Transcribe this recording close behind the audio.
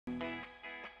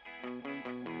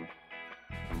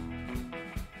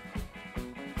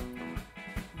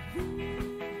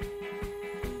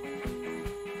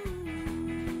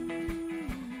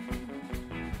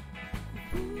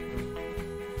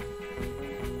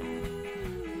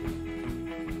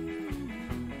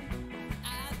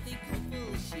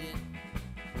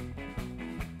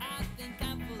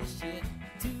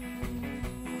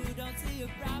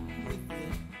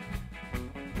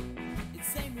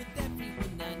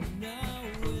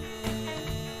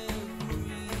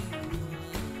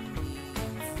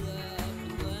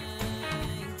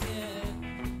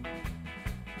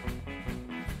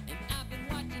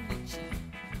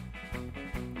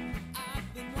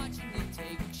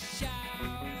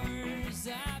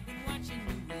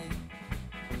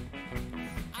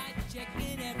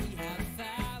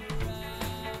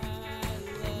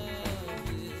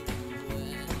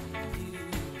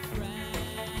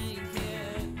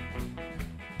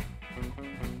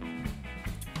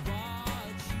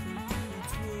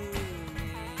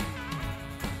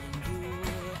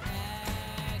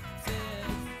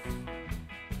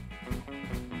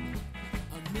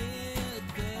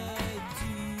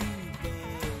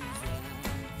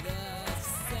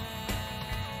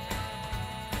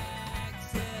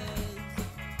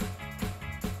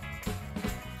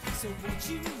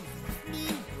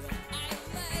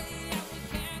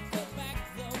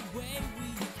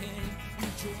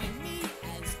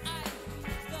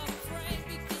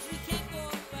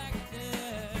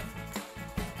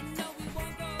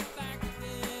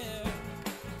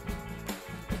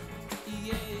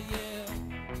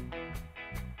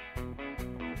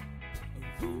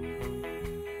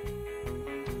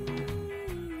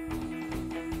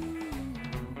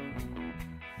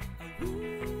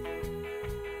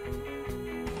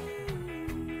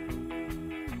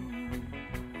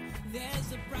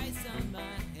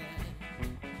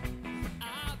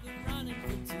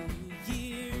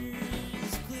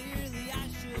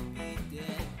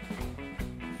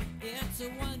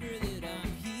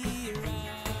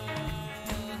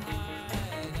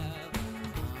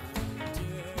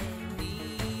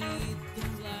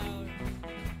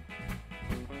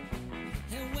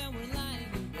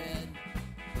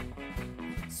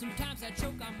I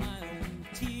choke on my own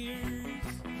tears.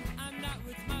 I'm not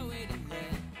worth my weight in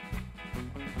lead,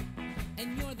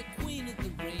 and you're the queen of the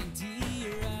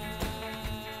reindeer.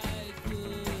 I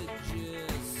could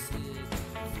just sit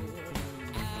for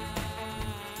hours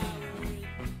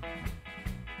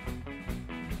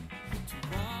to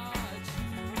watch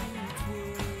you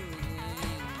twirling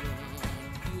on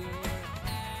your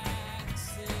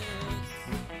axis.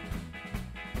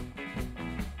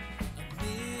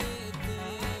 Amid the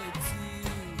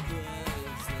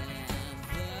tubas and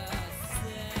the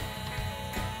saxes.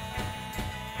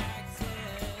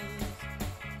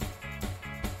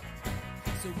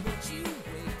 So won't you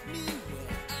wake me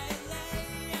where I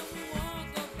lay, and we won't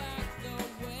go back the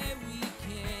way we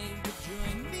came. But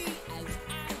join me as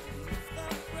I leave the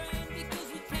frame, because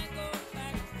we can't go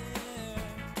back there.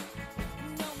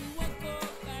 No, we won't go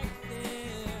back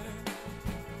there.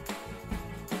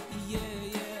 Yeah,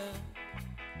 yeah.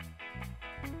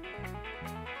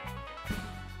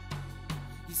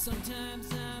 Sometimes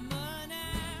I'm an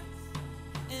ass,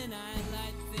 and I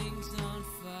light things on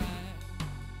fire.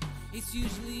 It's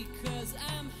usually 'cause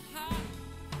I'm hot,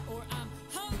 or I'm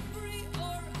hungry,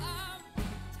 or I'm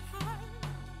tired.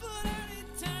 But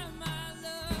anytime I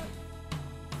look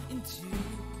into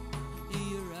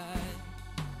your eyes,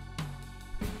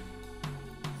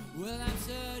 well, I'm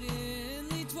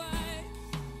suddenly twice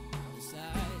the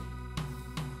size.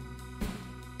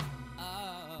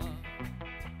 Oh.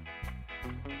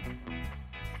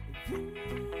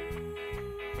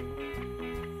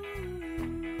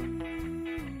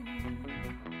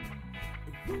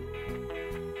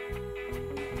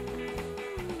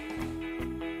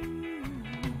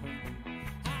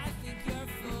 I think you're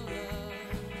full of,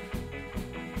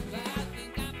 I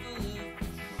think I'm full of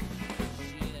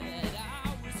shit.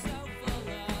 We're so full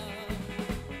of,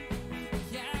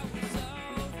 yeah, we're so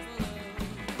full of.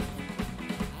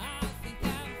 I think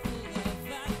I'm full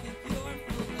of, I think you're full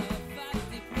of, I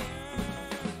think we're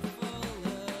full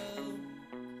of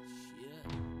shit.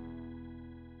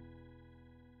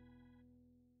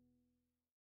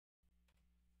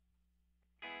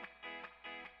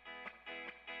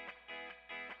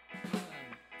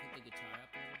 Put the guitar up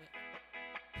a little bit.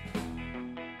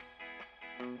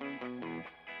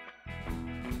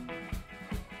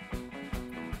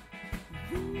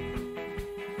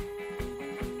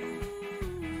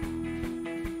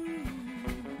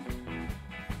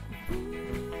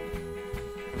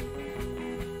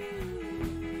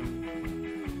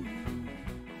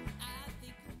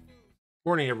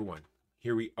 Morning, everyone.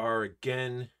 Here we are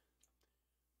again.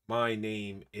 My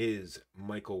name is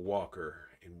Michael Walker,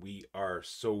 and we are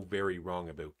so very wrong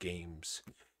about games.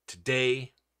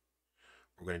 Today,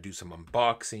 we're going to do some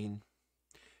unboxing,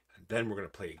 and then we're going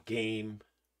to play a game.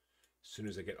 As soon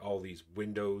as I get all these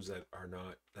windows that are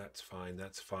not, that's fine,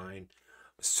 that's fine.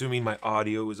 Assuming my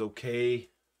audio is okay,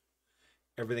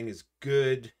 everything is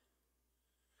good.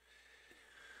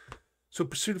 So,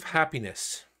 Pursuit of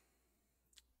Happiness.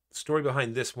 The story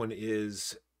behind this one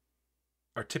is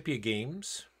Artipia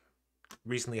Games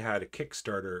recently had a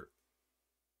Kickstarter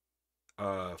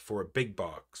for a big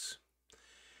box.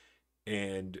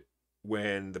 And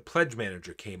when the pledge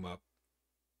manager came up,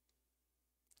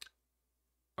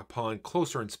 upon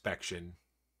closer inspection,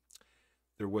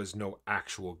 there was no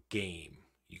actual game.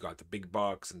 You got the big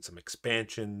box and some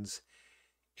expansions,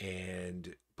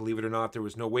 and believe it or not, there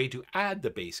was no way to add the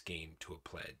base game to a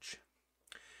pledge.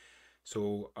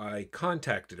 So I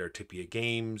contacted Artipia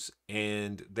Games,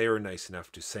 and they were nice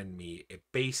enough to send me a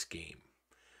base game.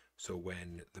 So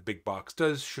when the big box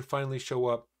does finally show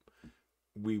up,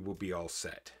 we will be all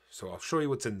set. So I'll show you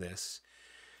what's in this.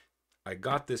 I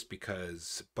got this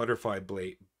because Butterfly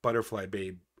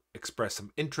Babe expressed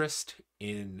some interest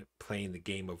in playing the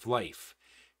Game of Life.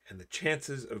 And the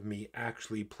chances of me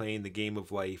actually playing the Game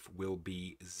of Life will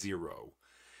be 0.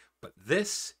 But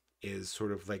this is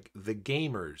sort of like the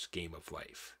gamer's Game of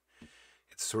Life.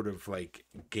 It's sort of like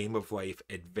Game of Life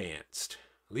advanced.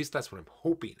 At least that's what I'm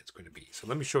hoping it's going to be. So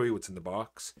let me show you what's in the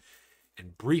box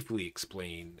and briefly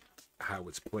explain how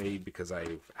it's played, because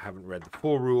I haven't read the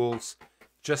full rules,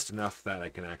 just enough that I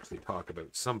can actually talk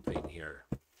about something here.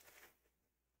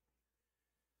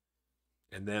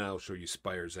 And then I'll show you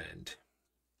Spires End,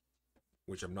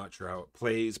 which I'm not sure how it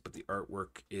plays, but the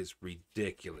artwork is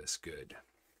ridiculous good.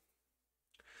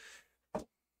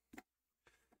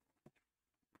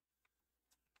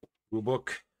 Rulebook,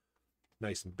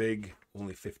 nice and big,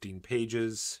 only 15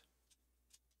 pages.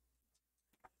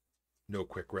 No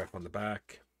quick ref on the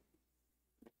back.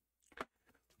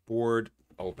 Board,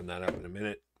 I'll open that up in a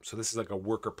minute. So this is like a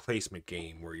worker placement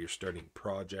game where you're starting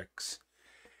projects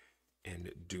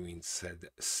and doing said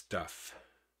stuff.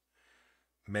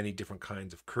 many different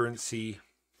kinds of currency.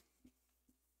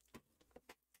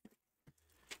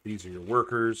 These are your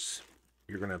workers.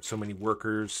 You're going to have so many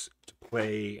workers to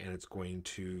play, and it's going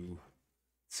to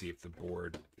see if the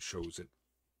board shows it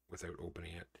without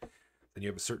opening it. Then you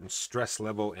have a certain stress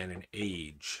level and an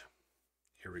age.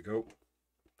 Here we go.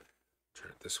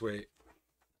 Turn it this way.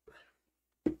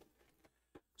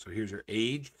 So here's your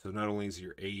age. So not only is it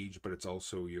your age, but it's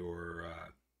also your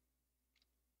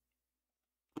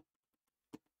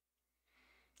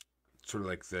sort of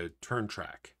like the turn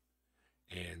track.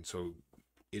 And so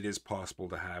it is possible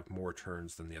to have more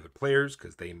turns than the other players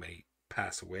because they may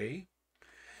pass away.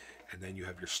 And then you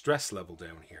have your stress level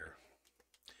down here.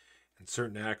 And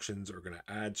certain actions are going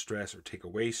to add stress or take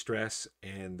away stress,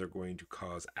 and they're going to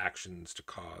cause actions to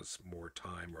cause more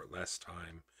time or less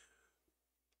time.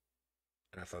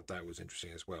 And I thought that was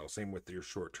interesting as well. Same with your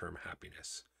short-term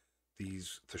happiness.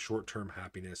 The short-term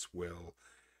happiness will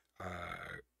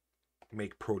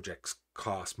make projects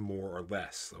cost more or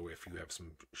less. So if you have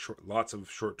lots of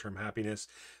short-term happiness,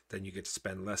 then you get to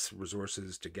spend less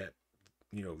resources to get,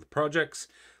 the projects.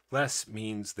 Less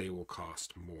means they will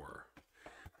cost more.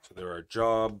 So there are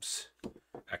jobs,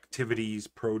 activities,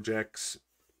 projects,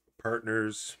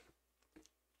 partners,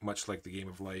 much like the game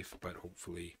of life, but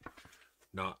hopefully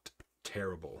not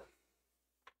terrible.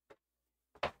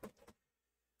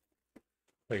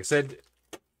 Like I said,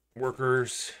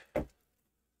 workers,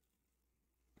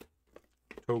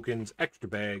 tokens, extra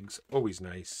bags, always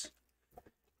nice,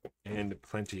 and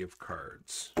plenty of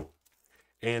cards.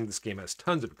 And this game has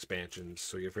tons of expansions,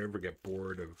 so if you ever get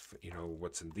bored of,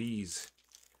 what's in these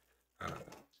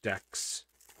decks,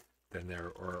 then there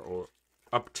or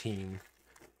up team.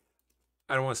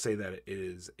 I don't want to say that it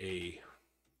is a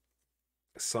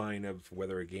sign of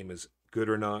whether a game is good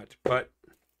or not, but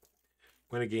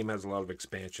when a game has a lot of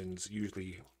expansions,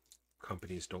 usually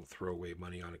companies don't throw away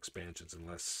money on expansions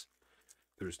unless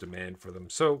there's demand for them.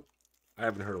 So I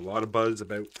haven't heard a lot of buzz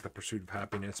about the Pursuit of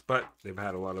Happiness, but they've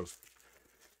had a lot of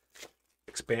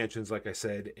expansions, like I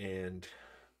said, and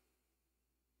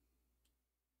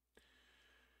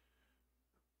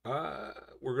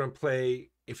we're going to play.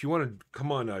 If you want to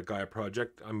come on a Gaia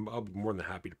project, I'll be more than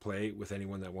happy to play with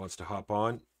anyone that wants to hop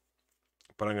on.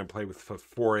 But I'm going to play with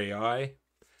 4 AI.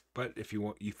 But if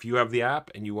you have the app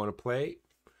and you want to play,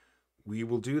 we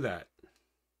will do that.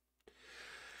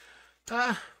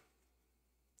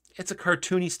 It's a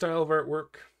cartoony style of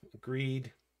artwork.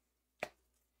 Agreed.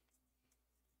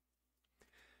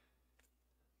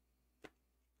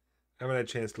 I haven't had a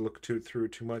chance to look through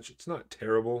it too much. It's not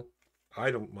terrible. I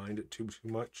don't mind it too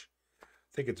much.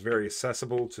 I think it's very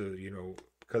accessible to,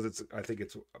 because I think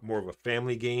it's more of a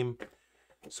family game.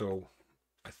 So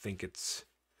I think it's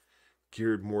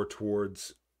geared more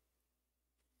towards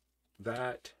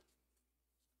that.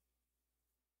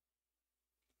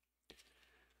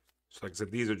 So like I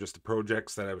said, these are just the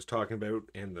projects that I was talking about,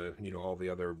 and all the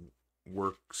other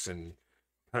works, and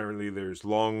apparently there's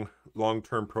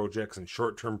long-term projects and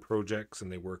short-term projects,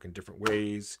 and they work in different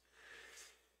ways.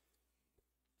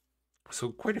 So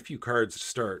quite a few cards to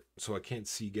start, so I can't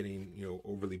see getting,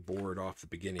 overly bored off the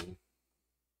beginning.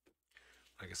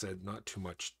 Like I said, not too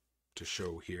much to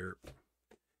show here.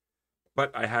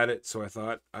 But I had it, so I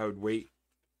thought I would wait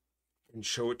and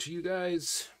show it to you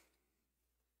guys.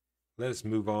 Let us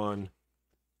move on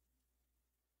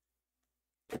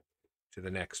to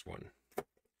the next one.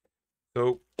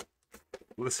 So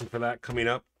listen for that coming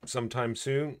up sometime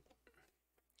soon. Like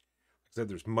I said,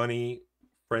 there's money,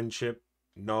 friendship,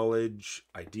 knowledge,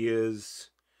 ideas,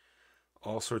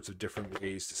 all sorts of different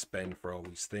ways to spend for all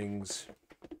these things.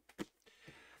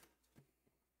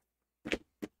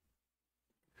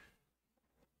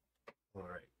 All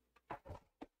right.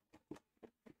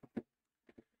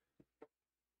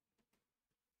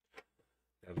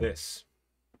 Now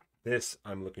this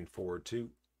I'm looking forward to.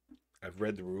 I've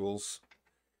read the rules.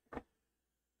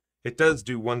 It does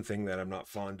do one thing that I'm not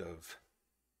fond of,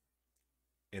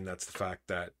 and that's the fact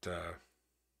that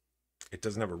it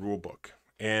doesn't have a rule book.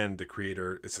 And the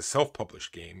creator, it's a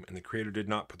self-published game, and the creator did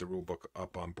not put the rule book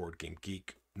up on Board Game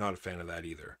Geek. Not a fan of that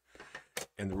either.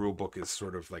 And the rule book is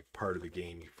sort of like part of the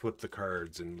game. You flip the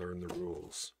cards and learn the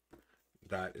rules.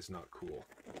 That is not cool.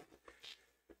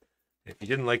 If you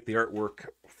didn't like the artwork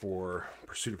for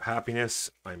Pursuit of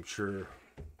Happiness, I'm sure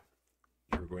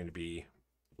you're going to be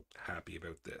happy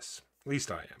about this. At least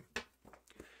I am.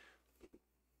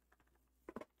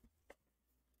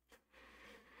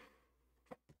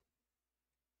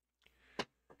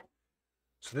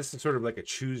 So this is sort of like a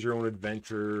choose your own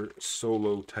adventure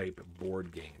solo type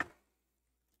board game.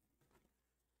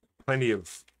 Plenty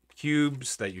of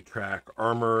cubes that you track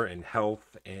armor and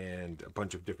health and a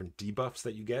bunch of different debuffs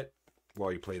that you get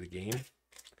while you play the game.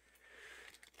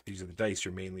 These are the dice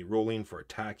you're mainly rolling for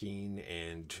attacking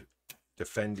and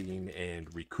defending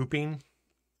and recouping.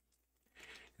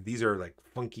 These are like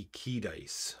funky key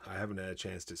dice. I haven't had a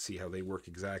chance to see how they work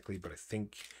exactly, but I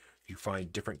think you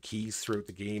find different keys throughout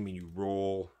the game and you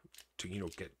roll to,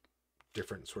 get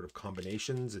different sort of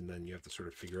combinations, and then you have to sort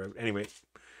of figure out. Anyway,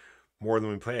 more than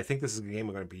we play. I think this is a game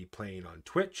we're going to be playing on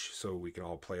Twitch, so we can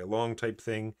all play along type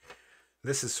thing.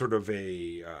 This is sort of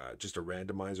a just a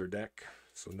randomizer deck,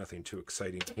 so nothing too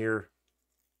exciting here.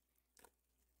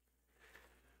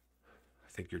 I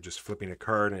think you're just flipping a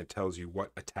card and it tells you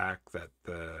what attack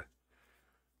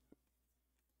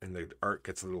and the art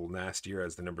gets a little nastier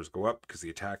as the numbers go up because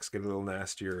the attacks get a little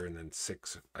nastier, and then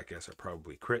 6, I guess, are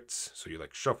probably crits. So you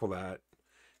like shuffle that,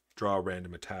 draw a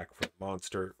random attack for the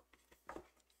monster.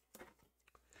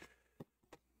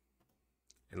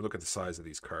 And look at the size of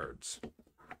these cards.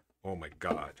 Oh my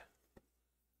god.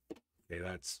 Okay,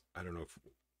 I don't know if,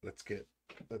 let's go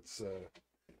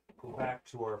back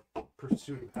to our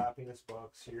Pursuit of Happiness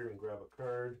box here and grab a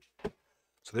card.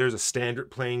 So there's a standard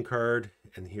playing card,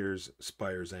 and here's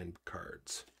Spires End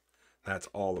cards. That's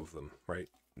all of them, right?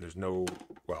 There's no,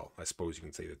 well, I suppose you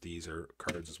can say that these are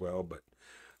cards as well, but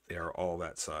they are all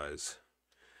that size.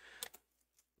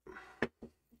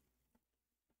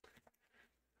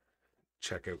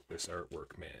 Check out this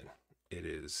artwork, man. It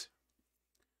is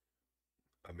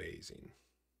amazing.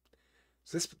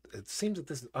 So it seems that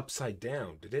this is upside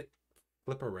down. Did it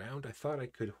flip around? I thought I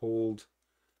could hold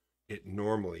it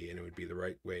normally and it would be the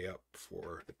right way up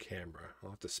for the camera.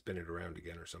 I'll have to spin it around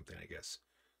again or something, I guess.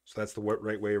 So that's the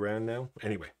right way around now.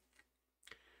 Anyway,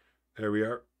 there we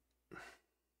are.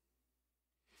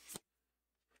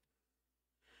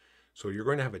 So you're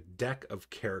going to have a deck of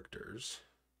characters.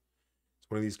 It's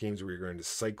one of these games where you're going to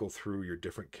cycle through your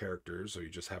different characters, so you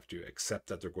just have to accept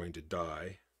that they're going to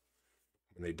die.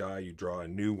 When they die, you draw a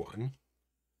new one.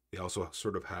 They also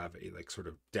sort of have a sort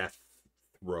of death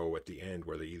row at the end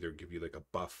where they either give you like a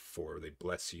buff or they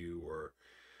bless you, or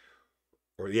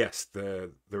yes,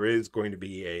 there is going to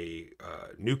be a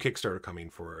new Kickstarter coming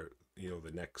for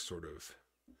the next sort of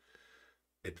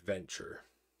adventure.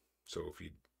 So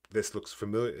if this looks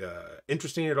familiar,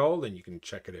 interesting at all, then you can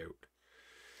check it out.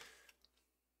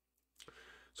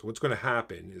 So what's going to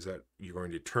happen is that you're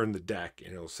going to turn the deck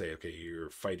and it'll say, okay,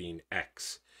 you're fighting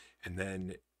X, and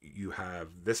then you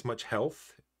have this much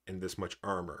health and this much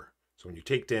armor. So when you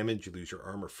take damage, you lose your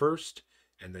armor first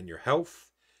and then your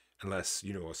health, unless,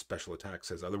 a special attack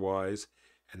says otherwise.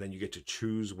 And then you get to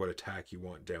choose what attack you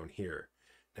want down here.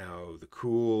 Now, the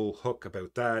cool hook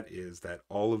about that is that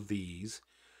all of these,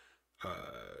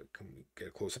 can we get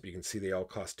a close up? You can see they all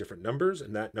cost different numbers,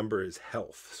 and that number is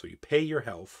health. So you pay your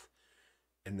health,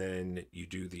 and then you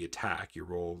do the attack. You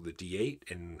roll the d8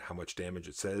 and how much damage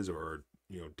it says, or,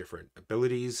 different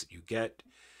abilities you get.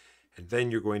 And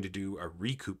then you're going to do a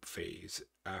recoup phase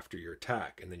after your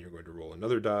attack. And then you're going to roll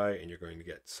another die and you're going to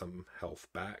get some health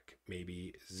back,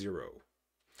 maybe 0.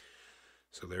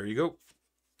 So there you go.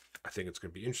 I think it's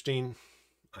going to be interesting.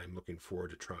 I'm looking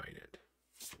forward to trying it.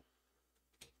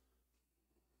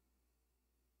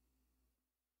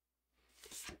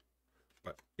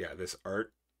 But yeah, this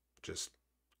art just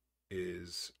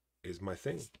is my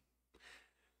thing.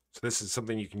 So this is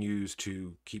something you can use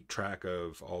to keep track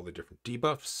of all the different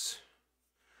debuffs.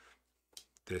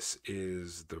 This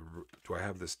is do I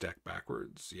have this deck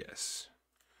backwards? Yes.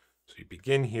 So you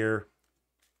begin here.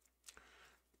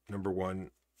 Number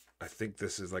 1, I think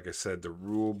this is, like I said, the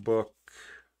rule book.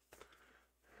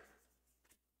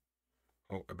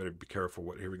 Oh, I better be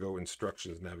careful here we go.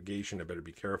 Instructions, navigation. I better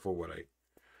be careful what I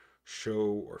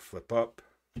show or flip up.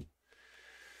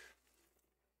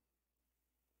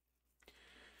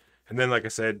 And then, like I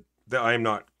said, I'm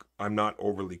not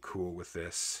overly cool with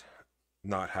this,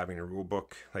 not having a rule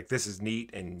book. Like, this is neat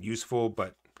and useful,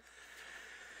 but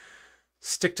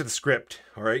stick to the script,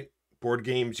 all right? Board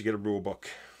games, you get a rule book.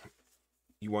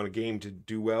 You want a game to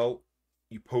do well,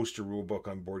 you post your rule book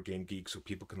on Board Game Geek so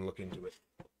people can look into it.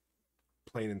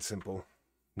 Plain and simple.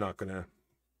 Not gonna,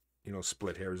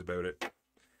 split hairs about it.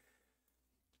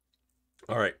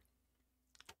 All right.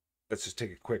 Let's just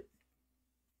take a quick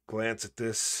glance at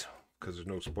this, because there's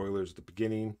no spoilers at the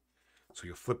beginning. So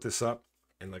you'll flip this up,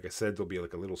 and like I said, there'll be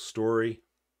like a little story.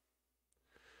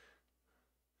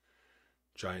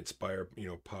 Giant spire,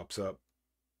 pops up.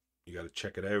 You got to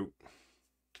check it out.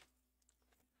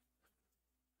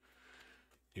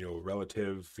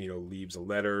 Relative, leaves a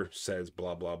letter, says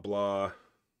blah, blah, blah.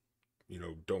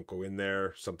 Don't go in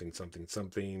there, something, something,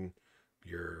 something.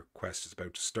 Your quest is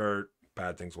about to start.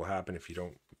 bad things will happen if you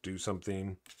don't do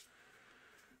something.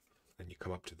 Then you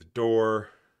come up to the door,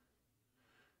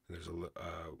 and there's a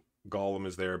golem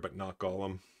is there, but not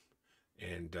golem.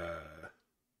 And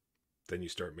then you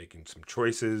start making some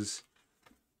choices.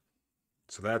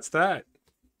 So that's that.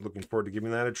 Looking forward to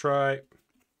giving that a try.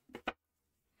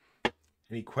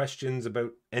 Any questions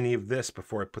about any of this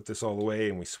before I put this all away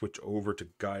and we switch over to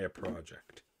Gaia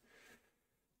Project?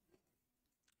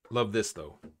 Love this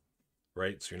though,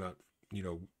 right? So you're not,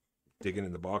 digging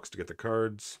in the box to get the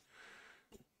cards,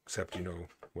 except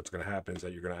what's going to happen is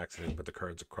that you're going to accidentally put the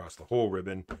cards across the whole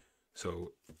ribbon,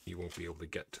 so you won't be able to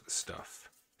get to the stuff.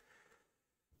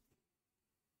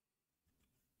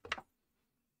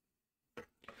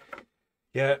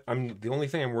 Yeah, the only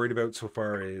thing I'm worried about so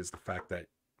far is the fact that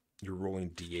you're rolling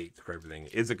d8 for everything.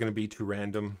 Is it going to be too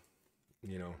random?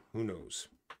 Who knows?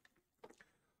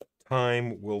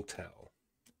 Time will tell.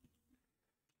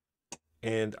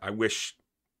 And I wish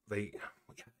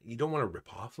you don't want to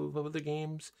rip off of other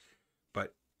games,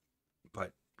 but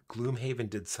Gloomhaven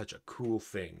did such a cool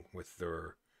thing with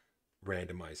their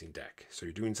randomizing deck. So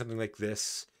you're doing something like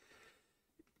this,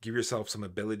 give yourself some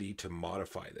ability to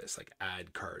modify this, like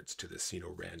add cards to this,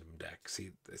 random deck.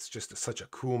 See, it's just such a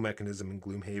cool mechanism in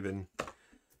Gloomhaven.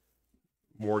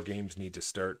 More games need to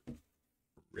start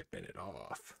ripping it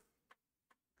off,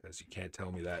 because you can't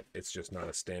tell me that it's just not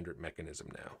a standard mechanism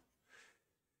now.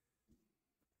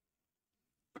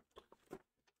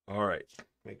 All right,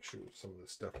 make sure some of the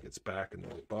stuff gets back in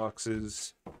those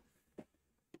boxes.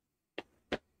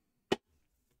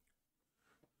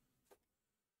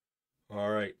 All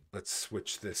right, let's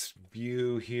switch this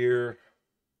view here.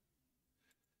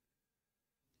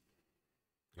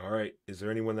 All right, is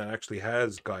there anyone that actually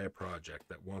has Gaia Project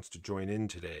that wants to join in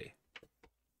today?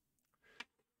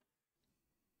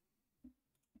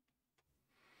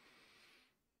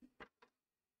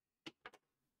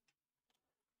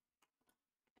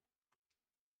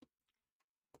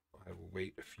 I will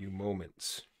wait a few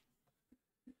moments.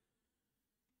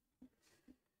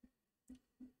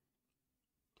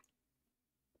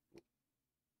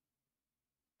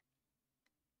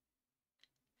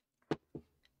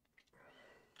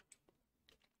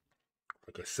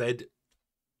 Like I said,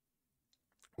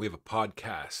 we have a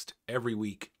podcast every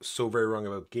week, So Very Wrong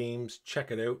About Games.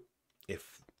 Check it out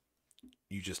if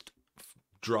you just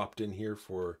dropped in here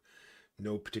for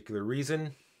no particular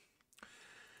reason.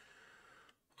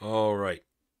 All right.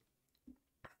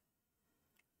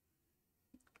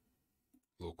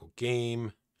 Local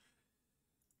game.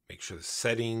 Make sure the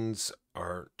settings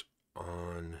aren't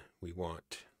on. We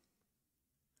want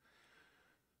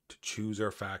to choose our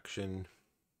faction.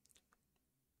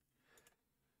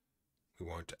 We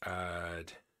want to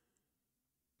add.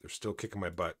 They're still kicking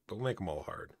my butt. Don't make them all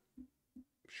hard.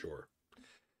 Sure.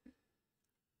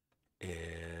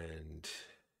 And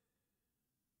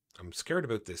I'm scared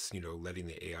about this, letting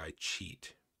the AI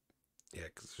cheat. Yeah,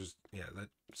 because that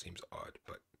seems odd,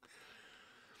 but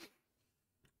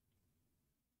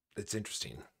it's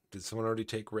interesting. Did someone already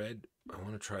take red? I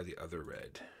want to try the other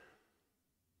red.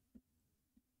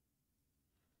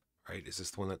 Right, is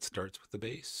this the one that starts with the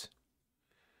base?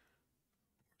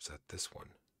 Or is that this one?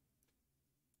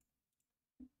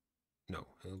 No,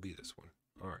 it'll be this one.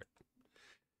 All right.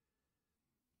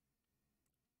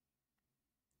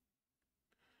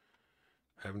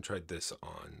 I haven't tried this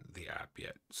on the app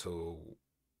yet, so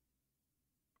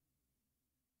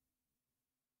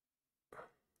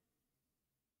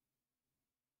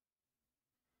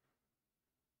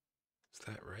is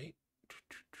that right?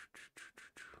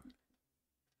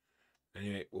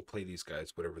 Anyway, we'll play these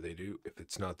guys, whatever they do. If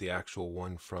it's not the actual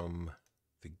one from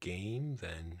the game,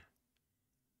 then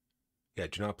yeah,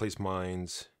 do not place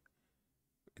mines.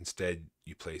 Instead,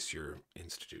 you place your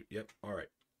institute. Yep, all right.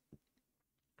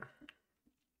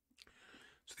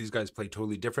 So these guys play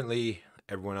totally differently.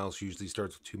 Everyone else usually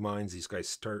starts with 2 mines. These guys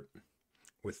start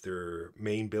with their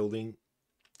main building,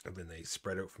 and then they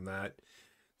spread out from that.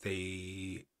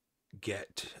 They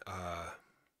get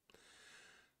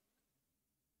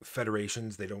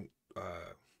federations. They don't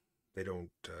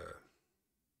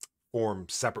form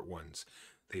separate ones.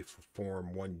 They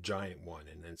form one giant one,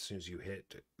 and then as soon as you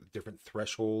hit different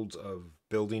thresholds of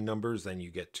building numbers, then you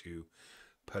get to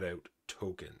put out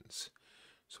tokens.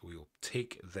 So we will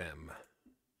take them.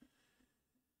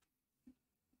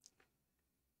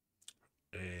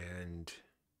 And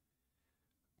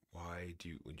why do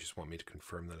you just want me to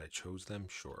confirm that I chose them?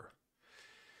 Sure.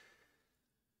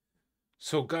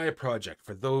 So Gaia Project,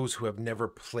 for those who have never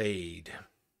played,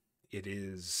 it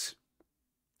is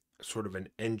sort of an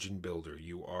engine builder.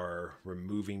 You are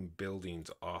removing buildings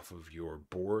off of your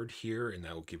board here, and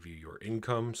that will give you your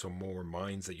income. So more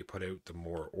mines that you put out, the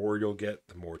more ore you'll get,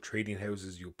 the more trading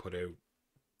houses you'll put out,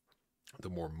 the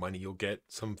more money you'll get.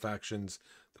 Some factions,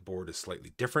 the board is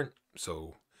slightly different,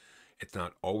 so it's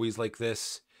not always like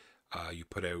this. You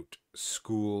put out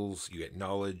schools, you get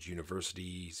knowledge,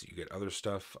 universities, you get other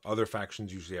stuff. Other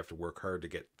factions usually have to work hard to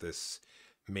get this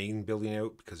main building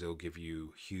out because it'll give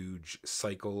you huge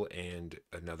cycle and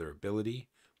another ability.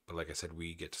 But like I said,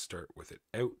 we get to start with it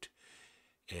out,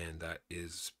 and that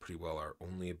is pretty well our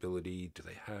only ability. Do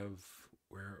they have,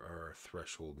 where are our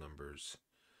threshold numbers?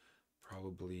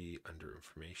 Probably under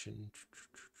information.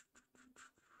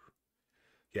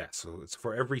 Yeah, so it's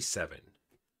for every 7.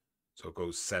 So it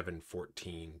goes 7,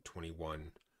 14,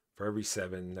 21. For every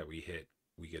 7 that we hit,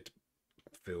 we get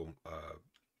to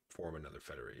form another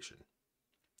federation.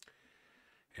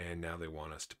 And now they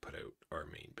want us to put out our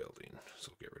main building.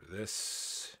 So we'll get rid of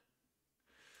this.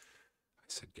 I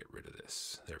said get rid of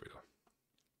this. There we go.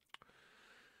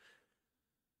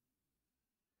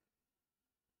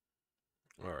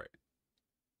 All right.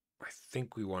 I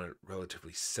think we want it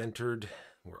relatively centered.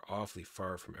 We're awfully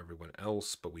far from everyone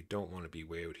else, but we don't want to be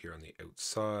way out here on the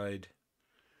outside.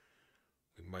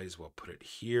 We might as well put it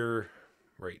here,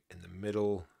 right in the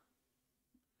middle.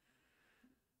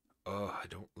 Oh, I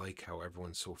don't like how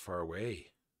everyone's so far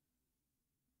away.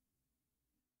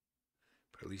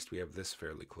 But at least we have this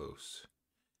fairly close.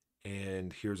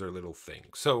 And here's our little thing.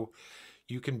 So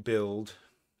you can build.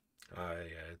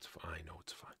 It's fine. I know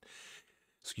it's fine.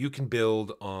 So you can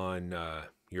build on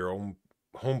your own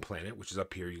home planet, which is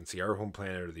up here. You can see our home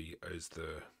planet is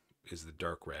the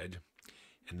dark red.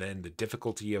 And then the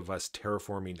difficulty of us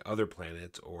terraforming other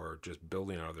planets or just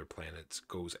building on other planets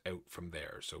goes out from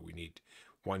there. So we need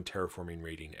 1 terraforming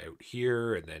rating out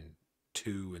here, and then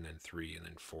 2, and then 3, and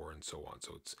then 4, and so on.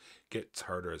 So it gets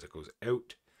harder as it goes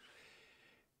out.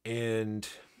 And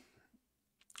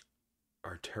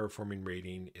our terraforming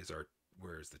rating is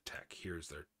where's the tech? Here's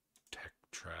their tech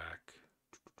track,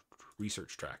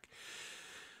 research track.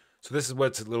 So this is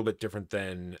what's a little bit different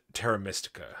than Terra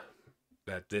Mystica,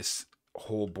 that this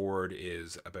whole board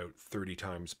is about 30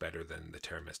 times better than the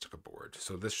Terra Mystica board.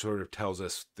 So this sort of tells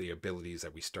us the abilities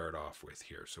that we start off with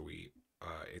here. So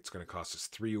it's going to cost us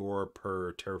 3 ore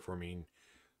per terraforming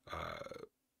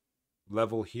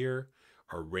level here.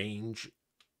 Our range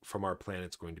from our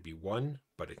planet's going to be 1,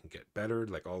 but it can get better.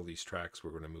 Like all these tracks,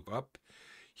 we're going to move up.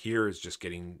 Here is just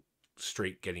getting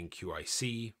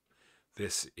QIC.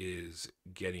 This is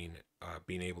getting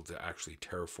being able to actually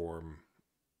terraform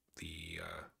the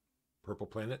purple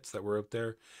planets that were out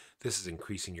there. This is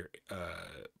increasing your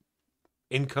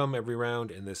income every round,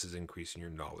 and this is increasing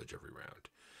your knowledge every round.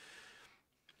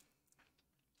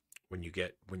 When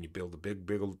you build the big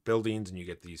buildings and you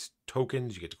get these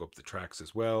tokens, you get to go up the tracks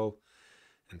as well,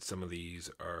 and some of these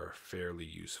are fairly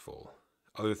useful.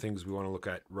 Other things we want to look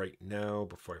at right now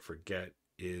before I forget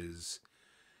is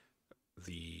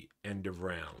the end of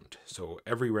round. So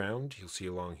every round, you'll see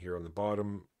along here on the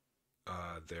bottom,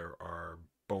 there are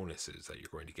bonuses that you're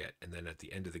going to get. And then at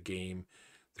the end of the game,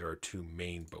 there are 2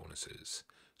 main bonuses.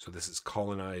 So this is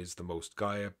colonize the most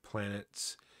Gaia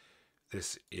planets.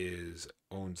 This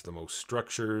owns the most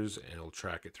structures, and it'll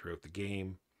track it throughout the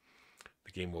game.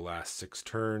 The game will last 6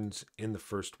 turns. In the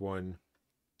first one,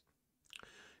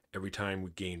 every time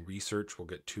we gain research, we'll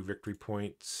get 2 victory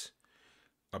points.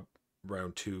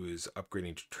 Round 2 is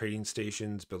upgrading to trading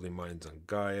stations, building mines on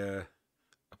Gaia,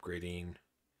 upgrading,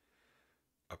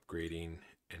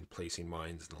 and placing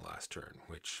mines in the last turn,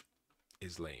 which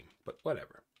is lame, but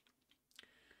whatever.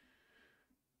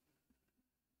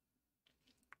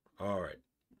 All right.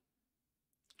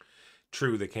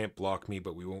 True, they can't block me,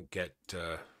 but we won't get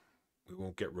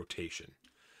rotation.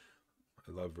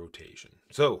 I love rotation.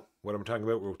 So what I'm talking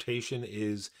about rotation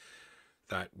is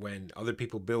that when other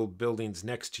people build buildings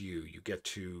next to you, you get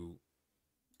to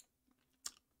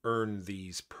earn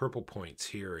these purple points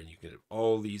here, and you get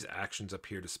all these actions up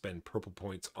here to spend purple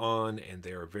points on, and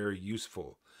they are very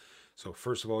useful. So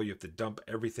first of all, you have to dump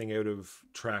everything out of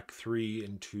track 3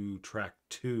 into track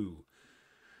 2.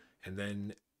 And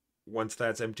then once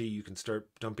that's empty, you can start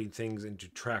dumping things into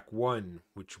track 1,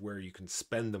 where you can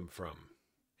spend them from.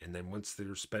 And then once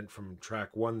they're spent from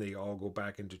track 1, they all go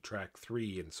back into track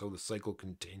 3, and so the cycle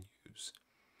continues.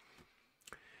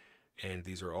 And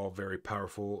these are all very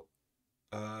powerful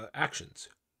actions.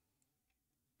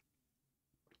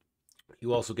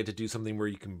 You also get to do something where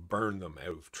you can burn them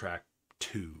out of track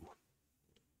 2.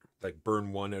 Like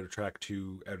burn 1 out of track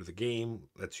 2 out of the game,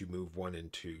 lets you move 1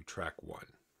 into track 1.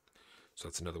 So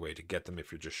that's another way to get them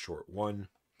if you're just short 1.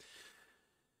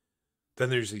 Then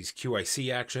there's these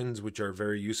QIC actions, which are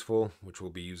very useful, which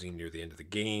we'll be using near the end of the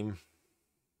game.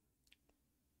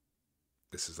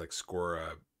 This is like score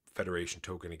a Federation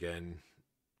token again,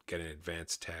 get an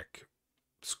advanced tech,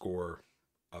 score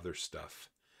other stuff.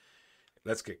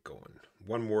 Let's get going.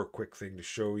 One more quick thing to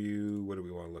show you. What do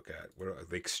we want to look at? What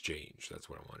the exchange? That's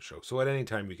what I want to show. So at any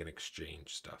time we can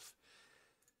exchange stuff,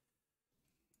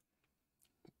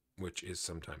 which is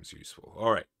sometimes useful.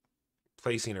 All right,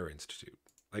 placing our institute.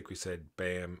 Like we said,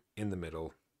 bam, in the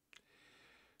middle.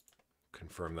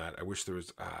 Confirm that. I wish there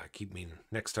was,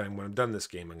 next time when I'm done this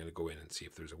game, I'm going to go in and see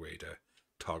if there's a way to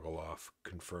toggle off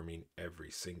confirming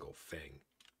every single thing.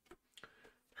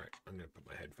 All right, I'm going to put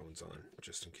my headphones on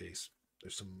just in case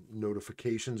there's some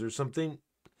notifications or something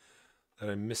that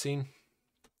I'm missing.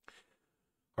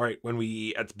 All right, when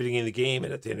we, at the beginning of the game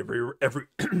and at the end of every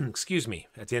excuse me,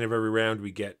 at the end of every round,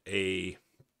 we get a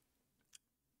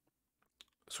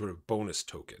sort of bonus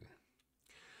token.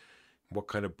 What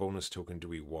kind of bonus token do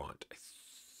we want? I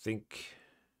think,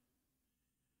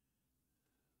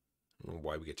 I don't know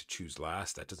why we get to choose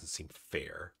last. That doesn't seem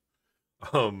fair.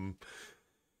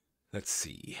 Let's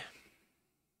see.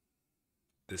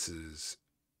 This is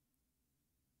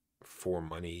 4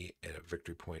 money and a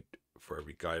victory point for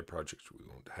every Gaia project we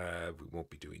won't have. We won't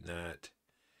be doing that.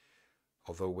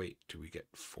 Although, wait, do we get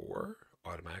 4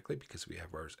 automatically because we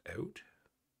have ours out?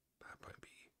 That might be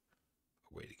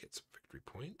a way to get some victory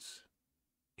points.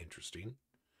 Interesting.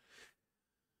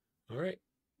 All right,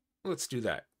 let's do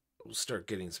that. We'll start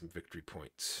getting some victory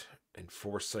points. And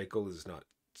 4 cycle is not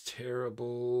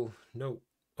terrible. Nope.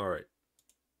 All right.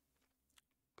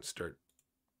 Start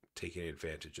taking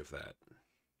advantage of that.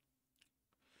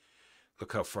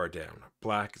 Look how far down.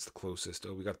 Black is the closest.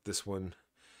 Oh, we got this one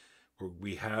where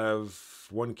we have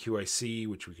 1 QIC,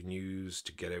 which we can use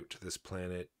to get out to this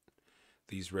planet.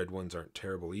 These red ones aren't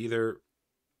terrible either.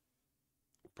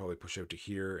 We'll probably push out to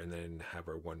here and then have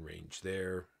our 1 range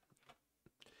there.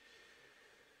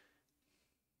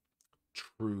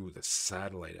 True, the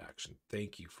satellite action.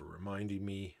 Thank you for reminding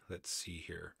me. Let's see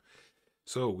here.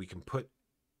 So we can put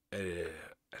an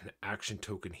action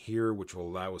token here, which will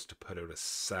allow us to put out a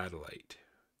satellite,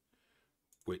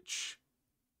 which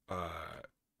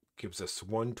gives us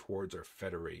 1 towards our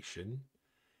Federation.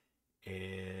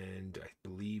 And I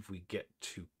believe we get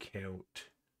to count...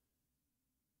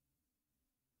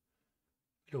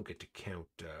 We don't get to count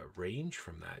range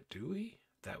from that, do we?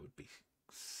 That would be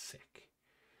sick.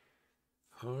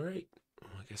 All right,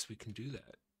 well, I guess we can do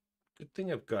that. Good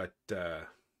thing I've got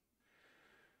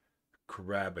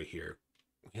Karaba here.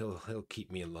 He'll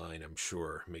keep me in line, I'm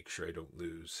sure. Make sure I don't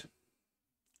lose.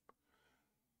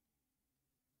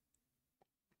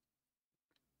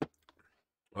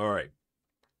 All right.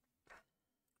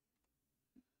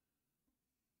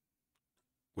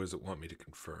 What does it want me to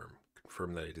confirm?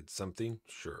 Confirm that I did something?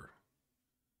 Sure.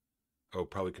 Oh,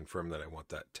 probably confirm that I want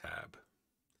that tab.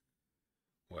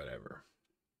 Whatever.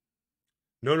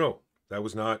 No, that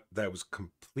was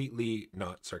completely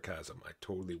not sarcasm. I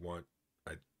totally want,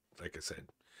 like I said,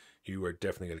 you are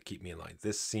definitely going to keep me in line.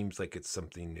 This seems like it's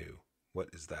something new. What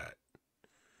is that?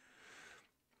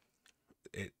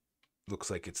 It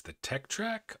looks like it's the tech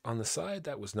track on the side.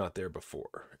 That was not there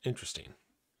before. Interesting.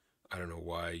 I don't know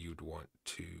why you'd want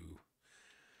to.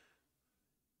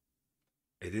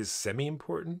 It is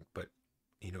semi-important, but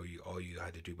you know, all you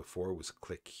had to do before was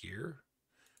click here.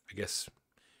 I guess.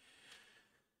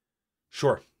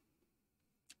 Sure.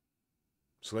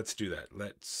 So let's do that.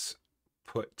 Let's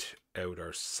put out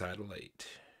our satellite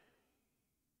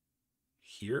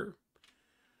here.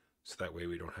 So that way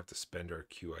we don't have to spend our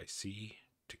QIC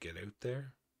to get out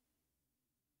there.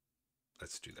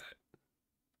 Let's do that.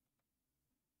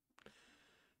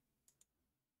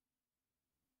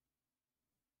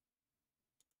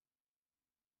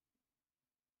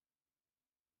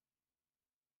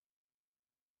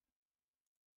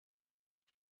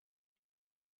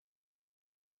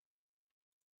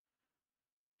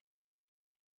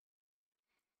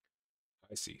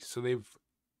 I see. So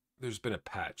there's been a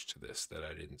patch to this that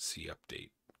I didn't see update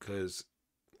because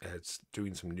it's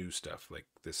doing some new stuff like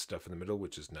this stuff in the middle,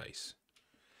 which is nice.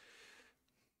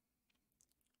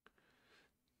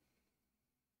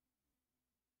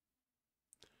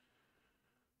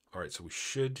 All right, so we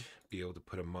should be able to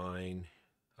put a mine.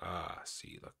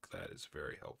 See, look, that is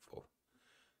very helpful.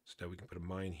 So now we can put a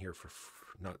mine here for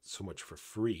not so much for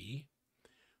free.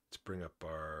 Let's bring up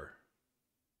our...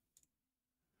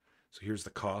 So here's the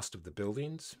cost of the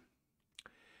buildings.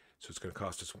 So it's going to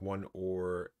cost us 1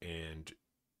 ore and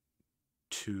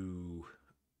 2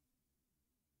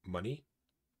 money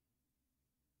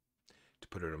to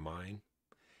put in a mine.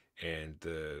 And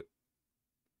the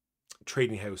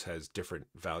trading house has different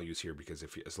values here because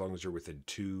if as long as you're within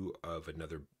 2 of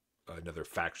another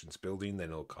faction's building, then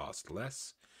it'll cost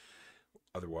less.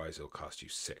 Otherwise, it'll cost you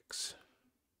 6.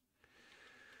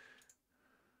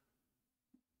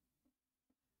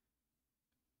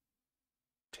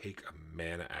 Take a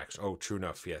mana action. Oh, true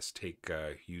enough. Yes, take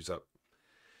use up.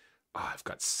 Ah, I've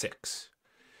got 6.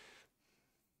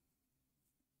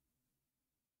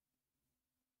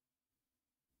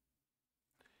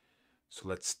 So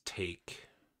let's take,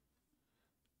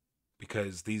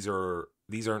 because these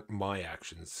aren't my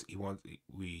actions.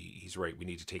 He's right. We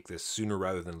need to take this sooner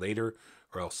rather than later,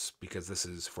 or else, because this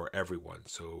is for everyone.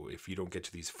 So if you don't get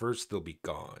to these first, they'll be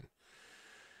gone.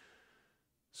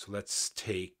 So let's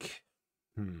take.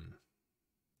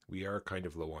 We are kind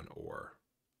of low on ore.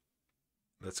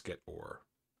 Let's get ore.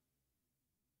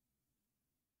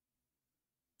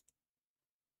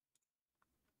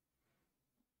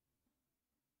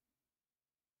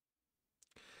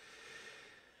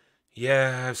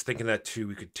 Yeah, I was thinking that too.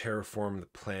 We could terraform the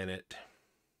planet.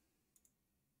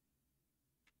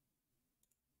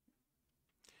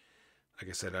 Like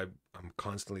I said, I'm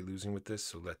constantly losing with this,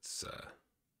 so let's.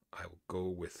 I will go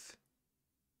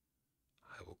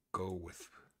with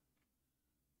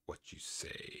what you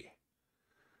say.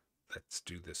 Let's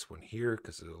do this one here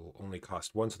because it'll only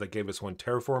cost 1. So that gave us 1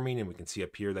 terraforming, and we can see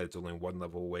up here that it's only 1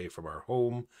 level away from our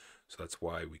home. So that's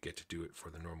why we get to do it for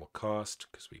the normal cost,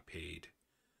 because we paid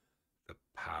the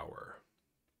power.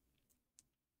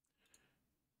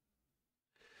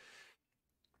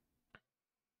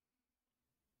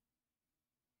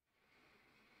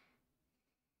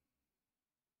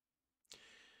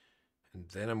 And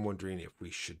then I'm wondering if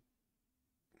we should.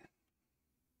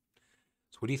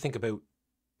 So what do you think about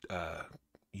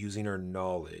using our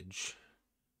knowledge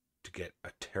to get a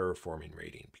terraforming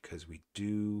rating? Because we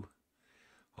do,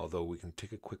 although we can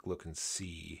take a quick look and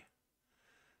see,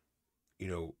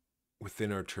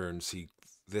 within our turn, see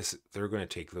this, they're going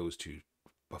to take those 2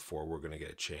 before we're going to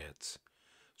get a chance.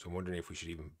 So I'm wondering if we should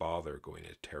even bother going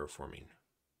into terraforming.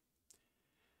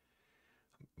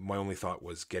 My only thought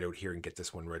was get out here and get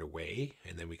this one right away,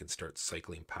 and then we can start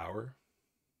cycling power.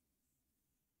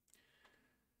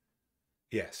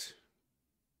 Yes.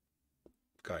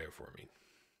 Gaia forming.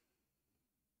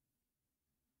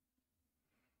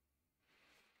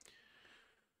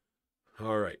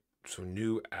 All right. So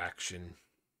new action.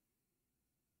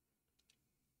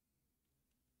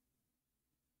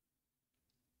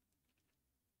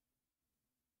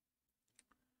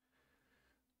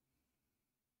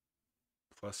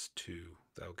 +2.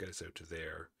 That'll get us out to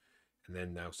there. And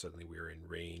then now suddenly we're in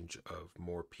range of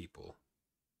more people.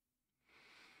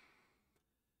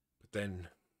 But then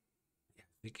I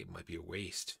think it might be a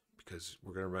waste because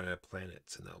we're going to run out of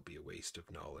planets and that'll be a waste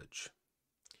of knowledge.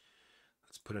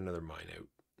 Let's put another mine out.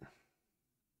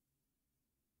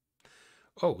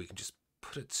 Oh, we can just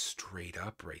put it straight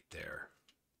up right there.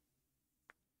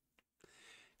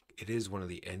 It is one of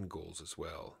the end goals as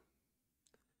well.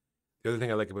 The other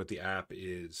thing I like about the app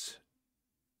is,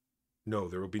 no,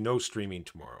 there will be no streaming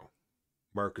tomorrow.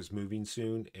 Mark is moving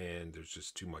soon and there's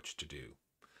just too much to do.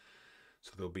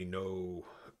 So there'll be no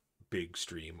big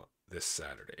stream this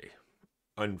Saturday.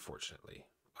 Unfortunately,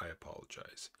 I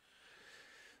apologize.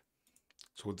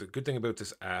 So the good thing about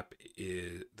this app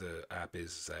is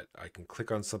that I can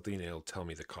click on something and it'll tell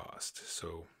me the cost.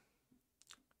 So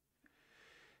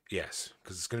yes,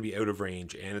 because it's going to be out of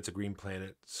range and it's a green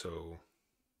planet, so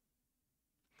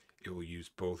it will use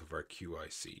both of our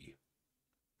QIC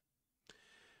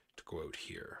to go out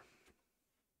here.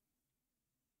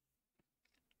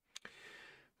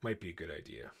 Might be a good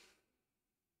idea.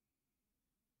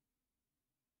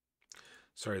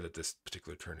 Sorry that this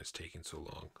particular turn is taking so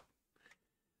long.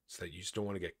 So that you just don't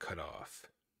want to get cut off.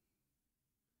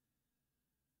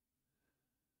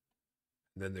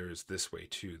 And then there's this way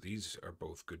too. These are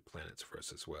both good planets for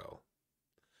us as well.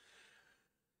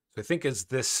 So I think as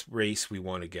this race we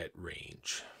want to get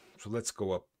range. So let's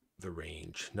go up the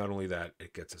range. Not only that,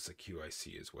 it gets us a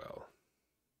QIC as well.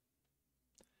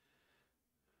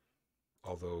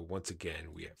 Although once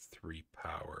again we have 3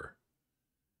 power,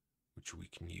 which we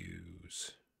can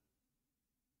use.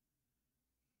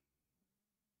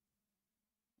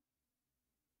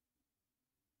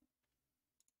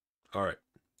 All right.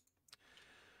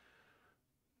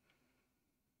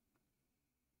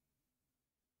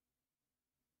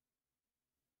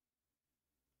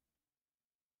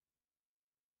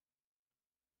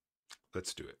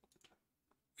 Let's do it.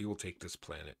 We will take this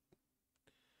planet.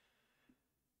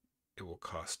 It will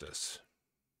cost us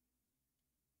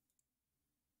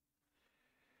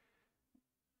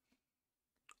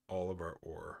all of our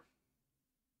ore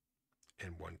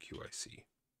and 1 QIC.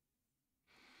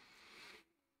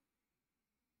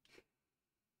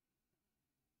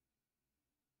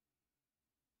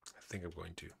 I think I'm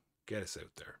going to get us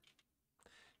out there.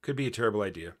 Could be a terrible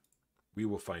idea. We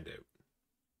will find out.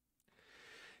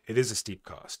 It is a steep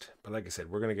cost, but like I said,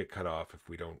 we're going to get cut off if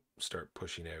we don't start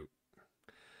pushing out.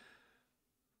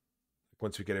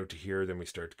 Once we get out to here, then we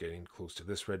start getting close to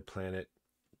this red planet.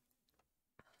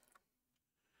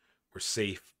 We're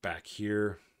safe back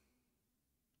here.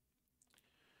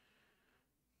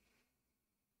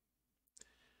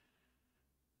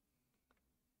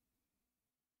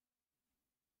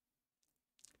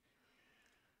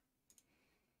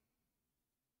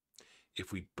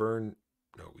 If we burn,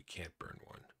 no, we can't burn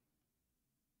one.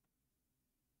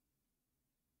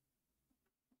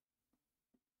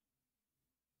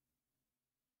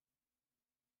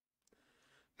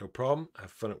 No problem.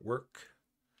 Have fun at work.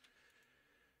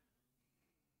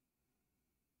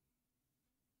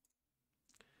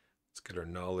 Let's get our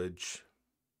knowledge.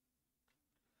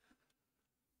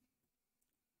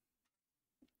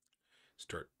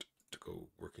 Start to go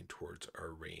working towards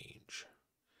our range.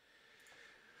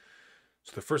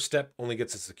 So the first step only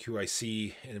gets us the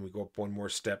QIC, and then we go up one more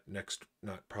step next,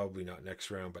 probably not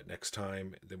next round, but next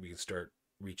time. Then we can start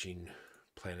reaching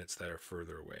planets that are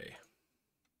further away.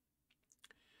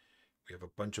 We have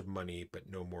a bunch of money,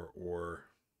 but no more ore.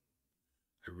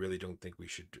 I really don't think we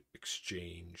should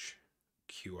exchange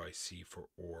QIC for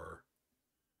ore.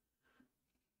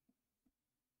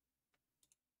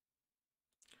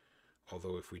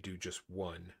 Although if we do just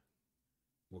one,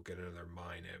 we'll get another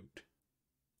mine out.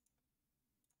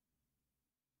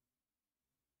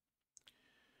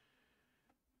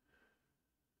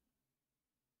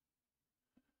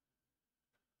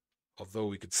 Although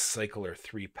we could cycle our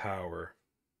 3 power.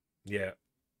 Yeah,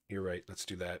 you're right. Let's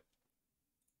do that.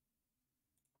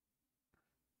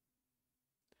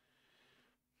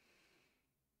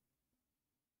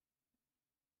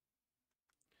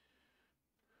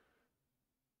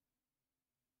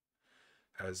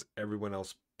 Has everyone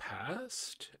else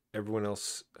passed? Everyone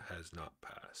else has not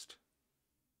passed.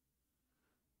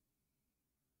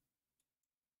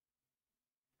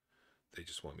 They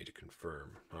just want me to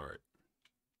confirm. All right.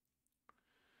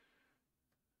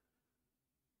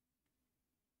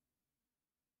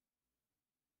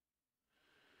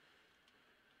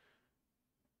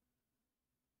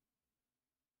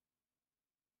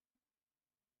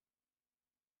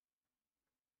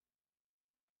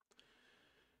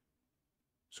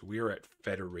 So we are at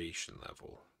Federation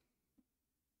level,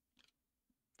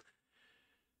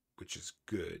 which is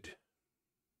good.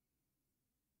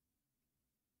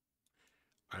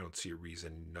 I don't see a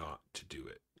reason not to do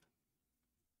it.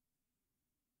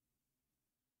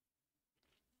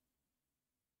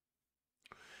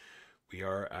 We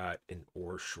are at an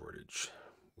ore shortage.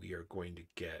 We are going to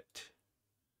get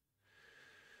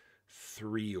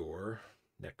 3 ore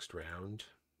next round.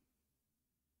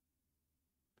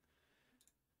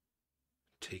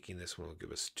 Taking this one will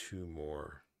give us 2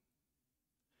 more.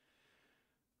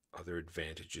 Other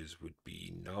advantages would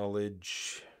be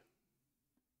knowledge.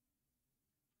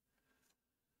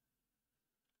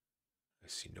 I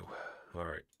see no. All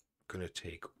right, gonna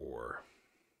take ore.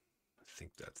 I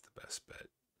think that's the best bet.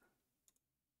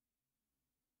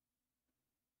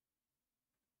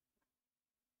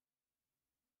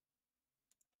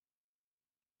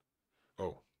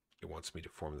 Oh, it wants me to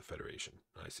form the Federation.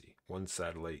 I see. 1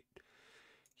 satellite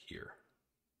here.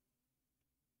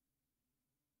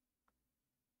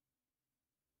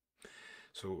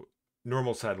 So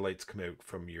normal satellites come out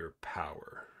from your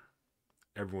power.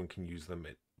 Everyone can use them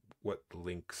at what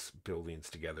links buildings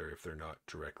together if they're not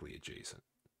directly adjacent.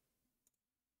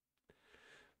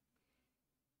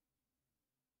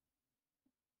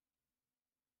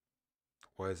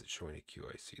 Why is it showing a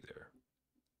QIC there?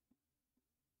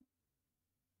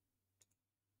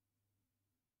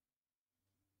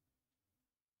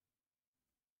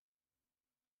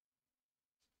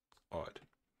 Odd.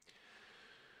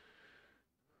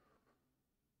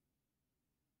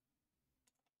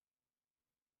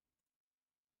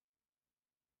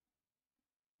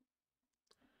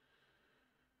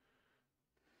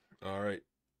 All right.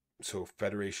 So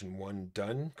Federation 1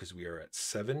 done because we are at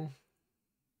 7.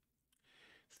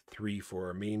 3 for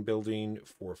our main building,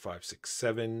 4, 5, 6,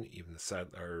 7. Even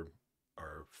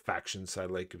our faction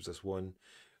satellite gives us 1.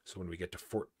 So when we get to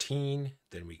 14,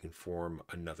 then we can form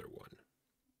another one.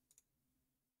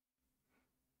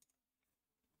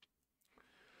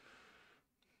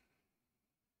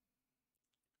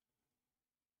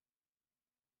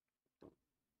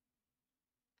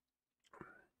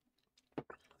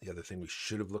 The other thing we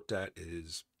should have looked at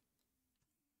is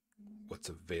what's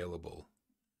available.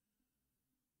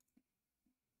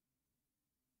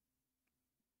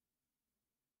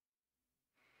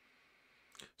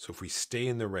 So if we stay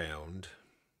in the round,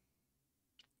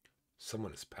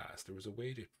 someone has passed. There was a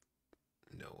way to...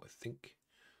 No, I think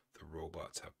the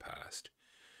robots have passed.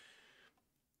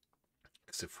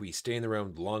 Because if we stay in the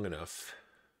round long enough,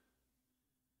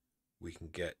 we can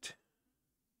get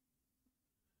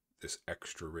this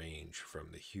extra range from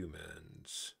the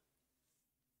humans.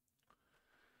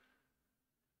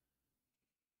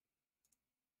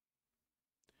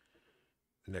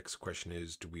 The next question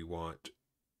is, do we want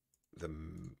the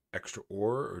extra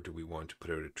ore, or do we want to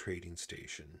put out a trading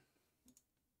station?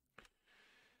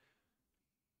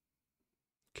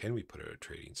 Can we put out a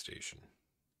trading station?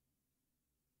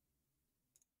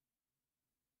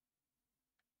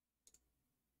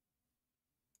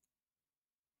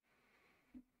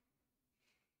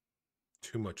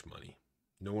 Too much money.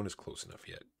 No one is close enough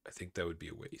yet. I think that would be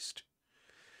a waste.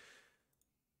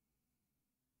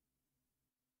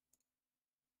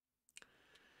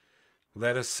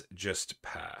 Let us just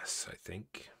pass, I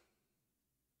think.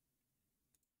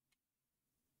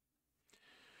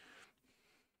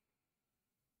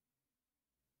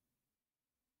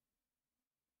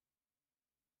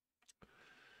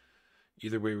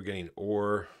 Either way, we're getting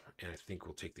ore, and I think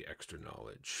we'll take the extra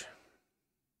knowledge.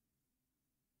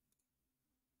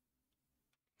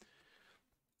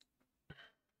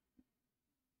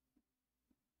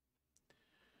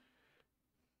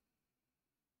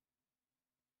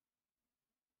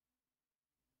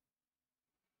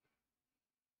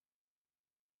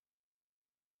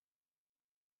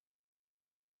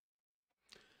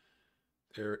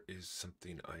 There is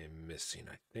something I am missing,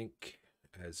 I think,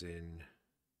 as in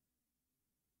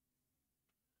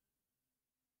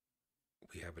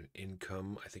we have an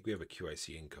income. I think we have a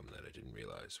QIC income that I didn't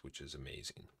realize, which is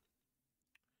amazing.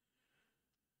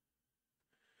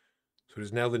 So it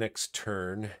is now the next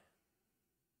turn,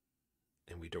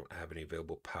 and we don't have any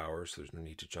available power, so there's no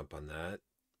need to jump on that.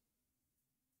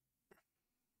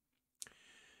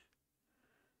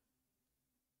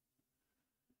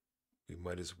 We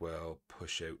might as well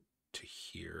push out to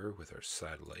here with our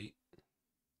satellite.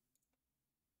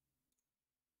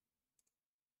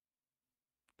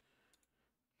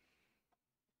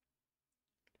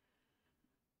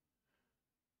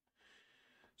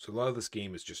 So a lot of this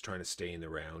game is just trying to stay in the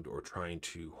round or trying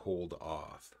to hold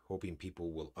off, hoping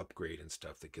people will upgrade and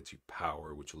stuff that gets you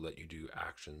power, which will let you do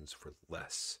actions for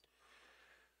less.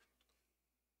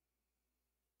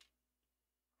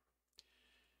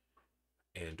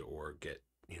 And or get,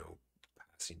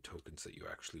 passing tokens that you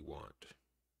actually want.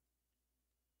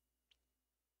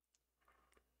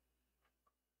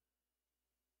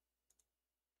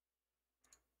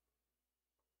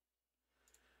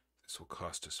 This will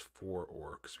cost us 4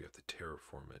 ore because we have to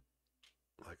terraform it,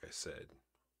 like I said.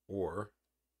 Or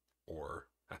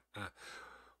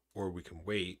we can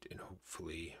wait and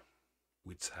hopefully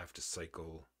we'd have to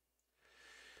cycle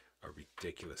a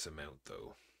ridiculous amount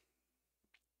though.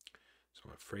 So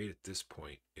I'm afraid at this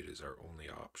point it is our only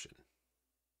option.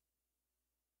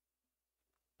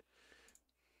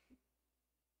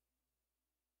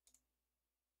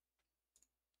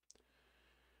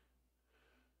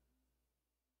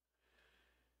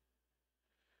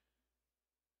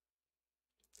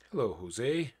 Hello,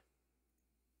 Jose.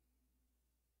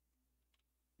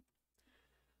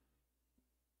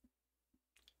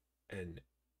 And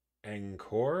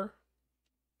Angkor?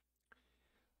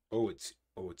 Oh, it's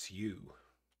you.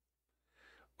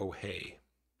 Oh, hey.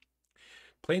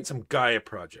 Playing some Gaia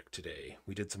project today.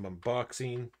 We did some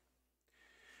unboxing.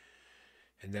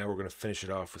 And now we're going to finish it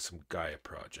off with some Gaia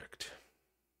project.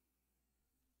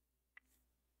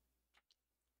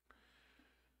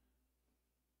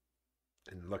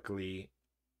 And luckily,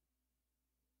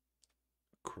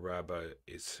 Kuraba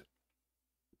is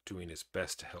doing his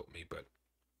best to help me, but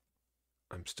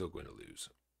I'm still going to lose.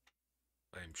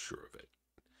 I am sure of it.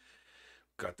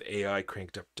 Got the AI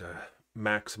cranked up to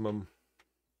maximum.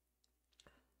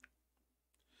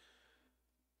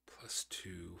 +2.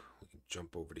 We can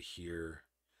jump over to here.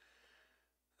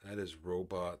 That is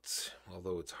robots.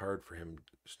 Although it's hard for him.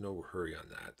 There's no hurry on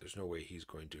that. There's no way he's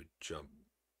going to jump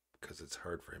because it's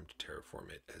hard for him to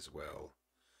terraform it as well.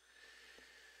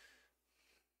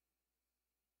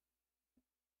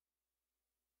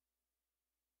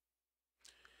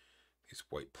 These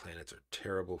white planets are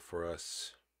terrible for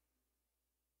us.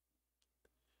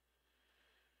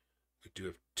 We do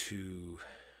have 2.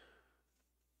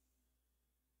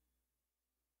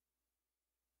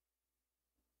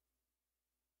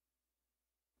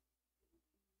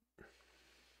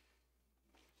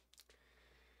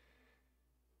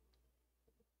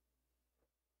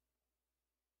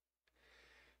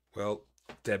 Well,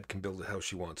 Deb can build the house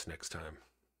she wants next time.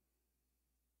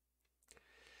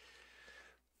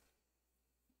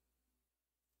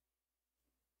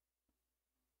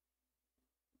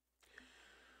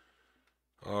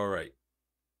 All right.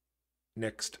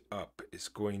 Next up is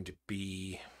going to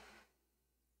be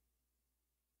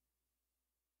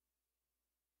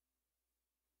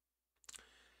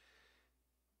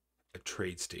a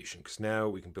trade station, because now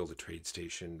we can build a trade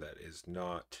station that is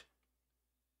not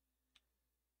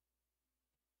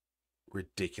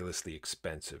ridiculously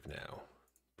expensive now,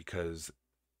 because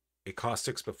it cost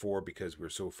 6 before because we're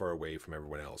so far away from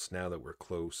everyone else. Now that we're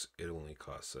close, it only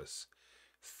costs us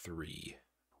 3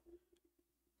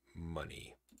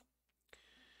 money.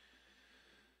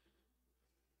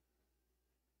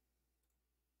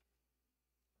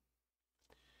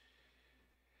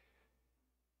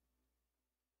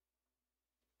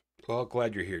 Well,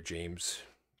 glad you're here, James.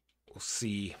 We'll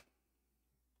see.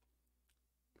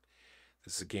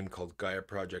 This is a game called Gaia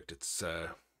Project. It's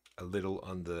a little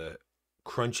on the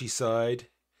crunchy side,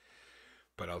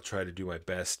 but I'll try to do my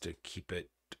best to keep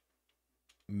it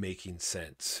making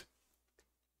sense.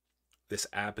 This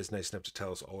app is nice enough to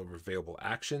tell us all of our available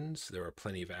actions. There are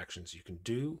plenty of actions you can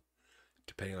do,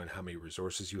 depending on how many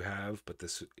resources you have, but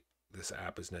this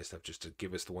app is nice enough just to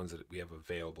give us the ones that we have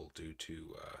available due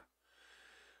to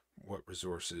what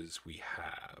resources we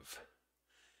have.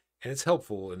 And it's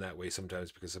helpful in that way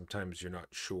sometimes, because sometimes you're not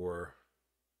sure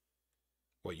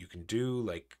what you can do.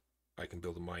 Like, I can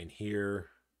build a mine here,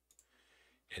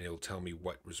 and it'll tell me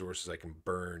what resources I can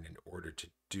burn in order to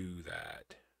do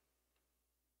that.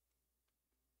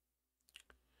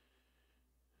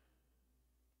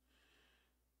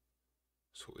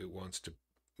 So it wants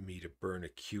me to burn a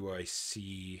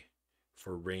QIC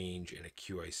for range and a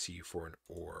QIC for an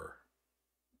ore,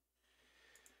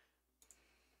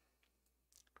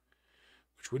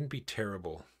 which wouldn't be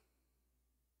terrible.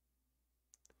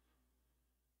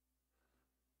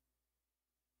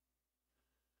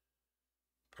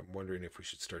 I'm wondering if we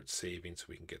should start saving so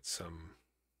we can get some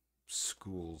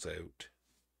schools out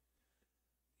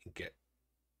and get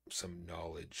some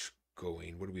knowledge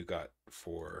going. What do we got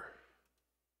for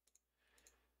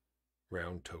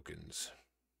round tokens?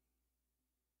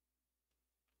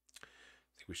 I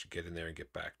think we should get in there and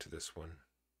get back to this one.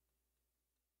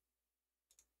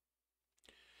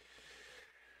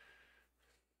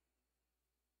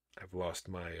 I've lost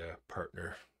my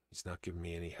partner. He's not giving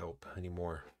me any help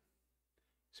anymore.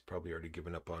 He's probably already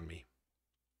given up on me.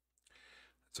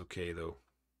 That's okay, though.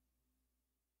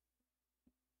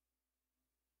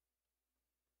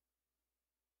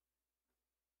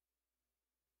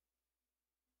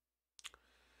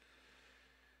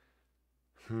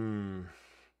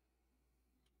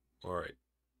 All right.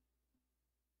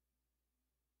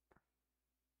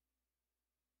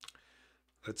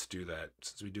 Let's do that.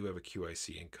 Since we do have a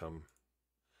QIC income,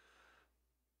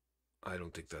 I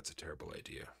don't think that's a terrible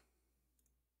idea.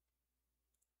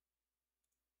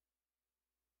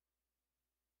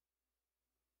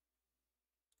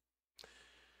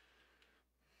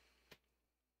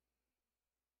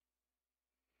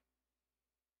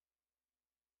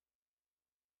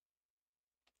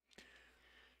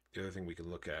 The other thing we can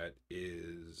look at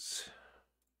is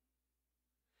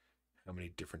how many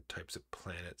different types of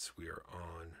planets we are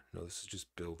on. No, this is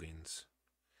just buildings.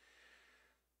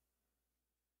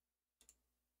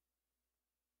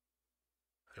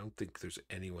 I don't think there's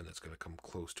anyone that's going to come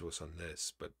close to us on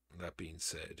this, but that being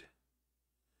said,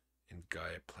 in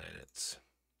Gaia planets.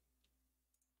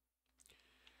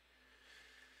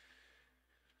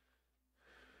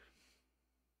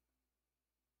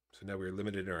 So now we're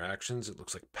limited in our actions. It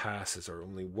looks like pass is our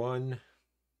only one.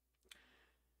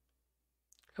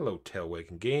 Hello,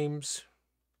 Tailwagon Games.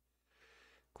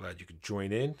 Glad you could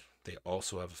join in. They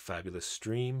also have a fabulous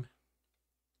stream.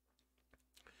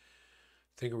 I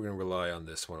think we're going to rely on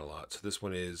this one a lot. So this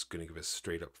one is going to give us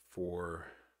straight up 4. Or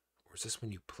is this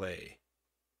when you play?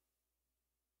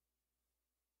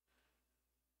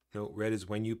 No, red is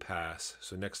when you pass.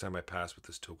 So next time I pass with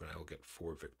this token, I will get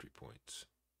 4 victory points.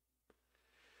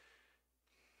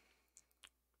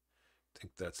 I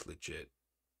think that's legit.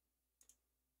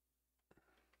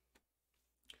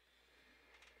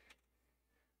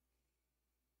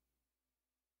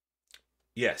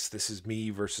 Yes, this is me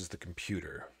versus the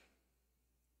computer.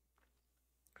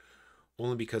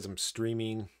 Only because I'm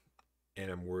streaming and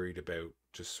I'm worried about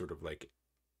just sort of like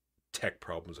tech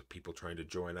problems of people trying to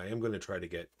join. I am going to try to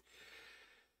get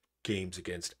games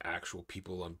against actual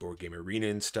people on Board Game Arena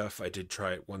and stuff. I did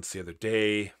try it once the other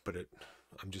day, but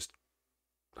I'm just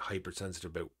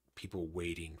hypersensitive about people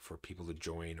waiting for people to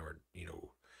join, or, you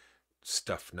know,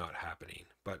 stuff not happening.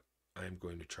 But I'm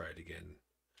going to try it again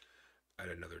at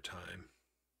another time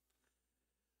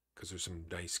because there's some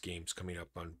nice games coming up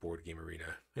on Board Game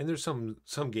Arena, and there's some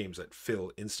games that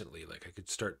fill instantly. Like I could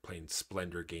start playing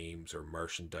Splendor games or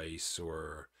Martian Dice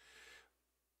or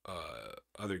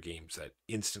other games that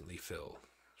instantly fill.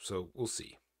 So we'll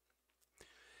see.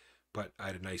 But I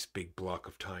had a nice big block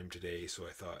of time today, so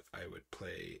I thought I would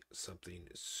play something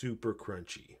super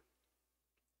crunchy.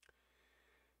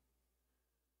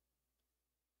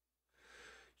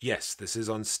 Yes, this is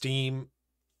on Steam.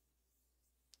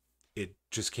 It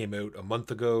just came out a month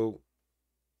ago,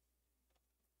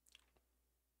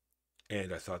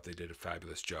 and I thought they did a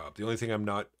fabulous job. The only thing I'm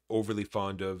not overly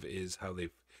fond of is how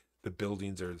the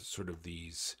buildings are sort of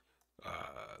these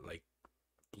like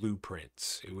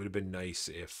blueprints. It would have been nice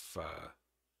if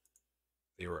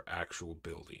they were actual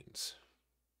buildings.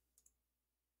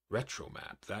 Retro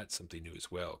map, that's something new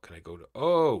as well. Can I go to,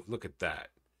 oh, look at that.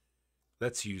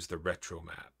 Let's use the retro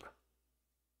map.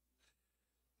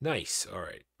 Nice. All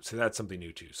right. So that's something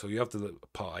new too. So you have to,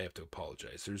 I have to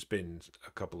apologize. There's been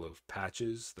a couple of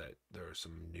patches that there are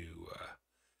some new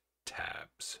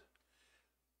tabs.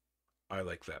 I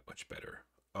like that much better.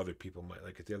 Other people might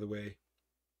like it the other way.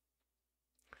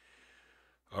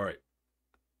 All right.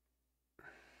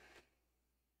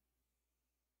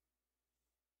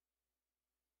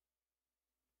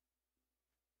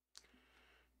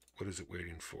 What is it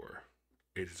waiting for?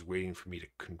 It is waiting for me to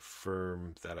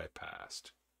confirm that I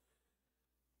passed.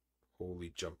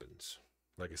 Holy jumpins.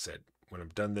 Like I said, when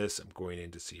I'm done this, I'm going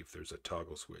in to see if there's a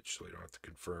toggle switch so I don't have to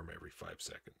confirm every 5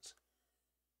 seconds.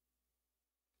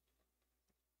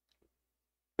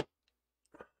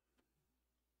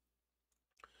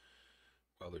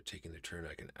 While they're taking their turn,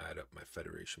 I can add up my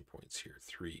Federation points here.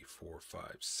 3, 4,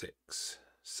 5, 6,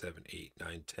 7, 8,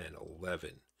 9, 10, 11.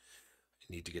 I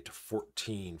need to get to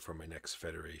 14 for my next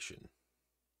Federation.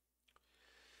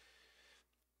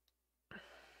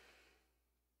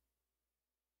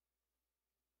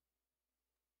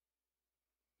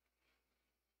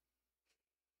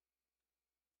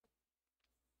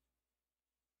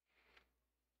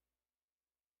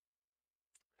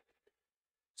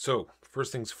 So,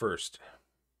 first things first,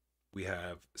 we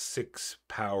have 6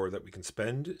 power that we can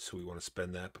spend, so we want to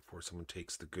spend that before someone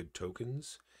takes the good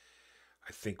tokens.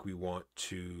 I think we want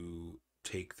to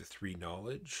take the 3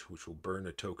 knowledge, which will burn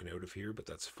a token out of here, but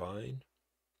that's fine.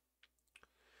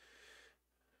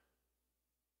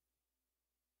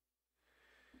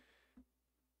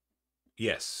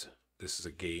 Yes, this is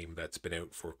a game that's been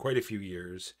out for quite a few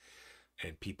years,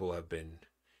 and people have been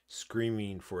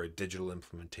screaming for a digital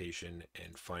implementation,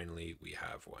 and finally we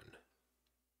have one.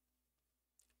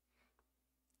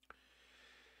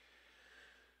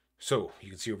 So you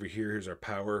can see over here, here's our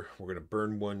power. We're going to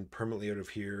burn 1 permanently out of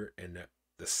here, and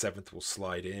the 7th will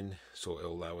slide in, so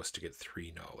it'll allow us to get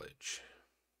 3 knowledge,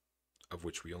 of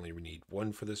which we only need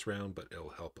 1 for this round, but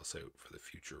it'll help us out for the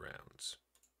future rounds.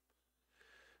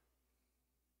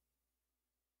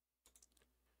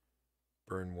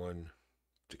 Burn 1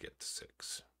 to get to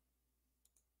 6.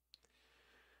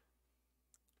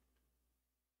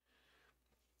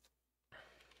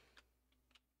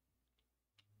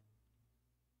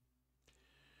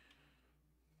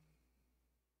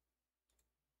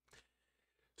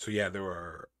 So yeah, there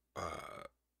are,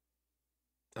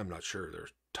 I'm not sure,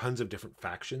 there's tons of different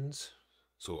factions.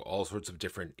 So all sorts of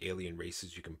different alien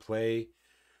races you can play.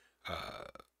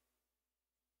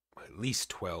 At least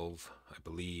 12, I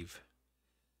believe.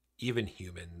 Even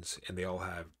humans, and they all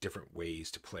have different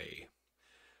ways to play.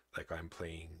 Like I'm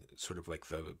playing sort of like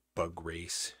the bug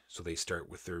race. So they start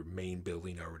with their main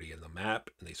building already in the map,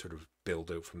 and they sort of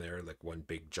build out from there like one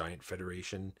big giant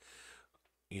federation.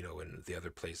 And the other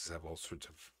places have all sorts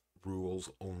of rules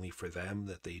only for them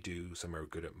that they do. Some are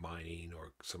good at mining,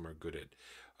 or some are good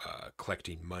at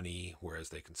collecting money, whereas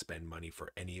they can spend money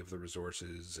for any of the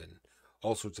resources, and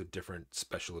all sorts of different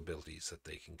special abilities that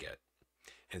they can get.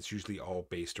 And it's usually all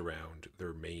based around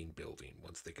their main building.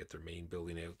 Once they get their main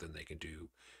building out, then they can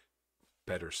do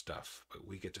better stuff. But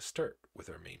we get to start with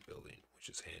our main building, which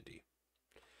is handy.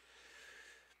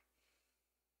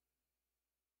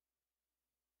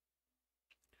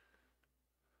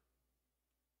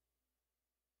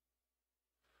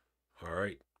 All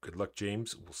right. Good luck,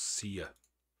 James. We'll see ya.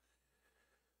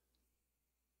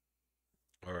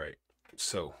 All right.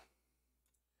 So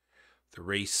the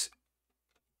race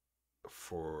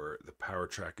for the power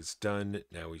track is done.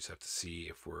 Now we just have to see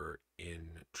if we're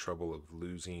in trouble of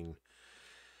losing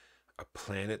a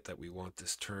planet that we want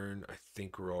this turn. I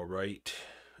think we're all right.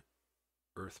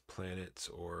 Earth planets,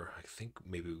 or I think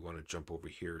maybe we want to jump over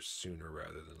here sooner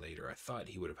rather than later. I thought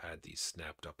he would have had these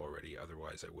snapped up already.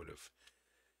 Otherwise, I would have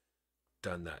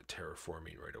done that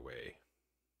terraforming right away.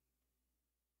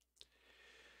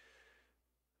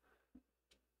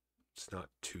 It's not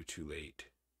too late.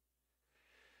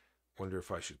 Wonder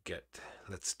if I should get,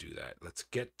 let's do that. Let's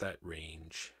get that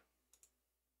range.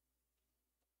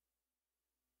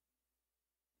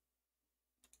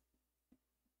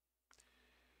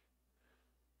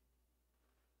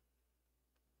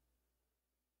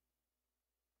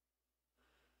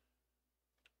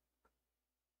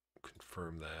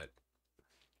 Confirm that.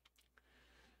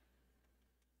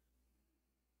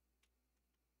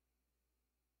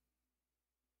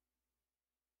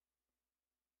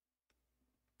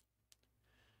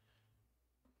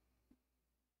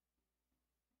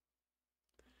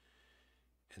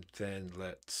 And then we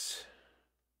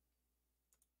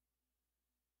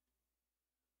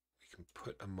can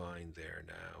put a mine there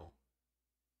now.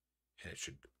 And it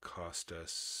should cost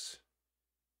us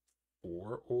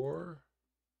 4 ore.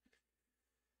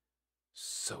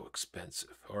 So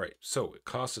expensive. All right, so it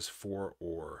costs us 4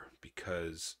 ore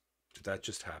because, did that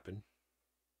just happen?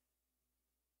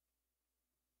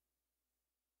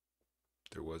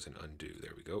 There was an undo.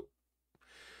 There we go.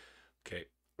 Okay.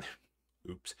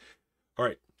 Oops. All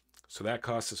right. So that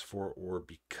costs us 4 ore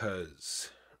because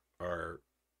our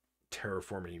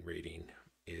terraforming rating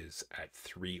is at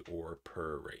 3 ore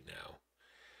per right now.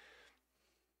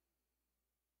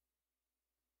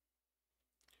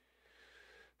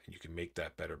 And you can make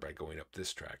that better by going up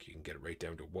this track. You can get it right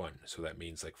down to 1. So that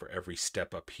means like for every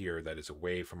step up here that is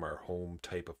away from our home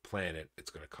type of planet,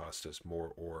 it's going to cost us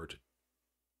more ore to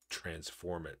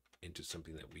transform it into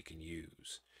something that we can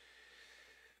use.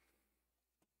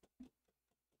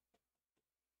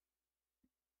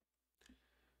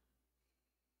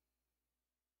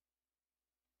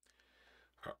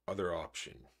 Our other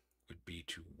option would be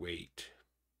to wait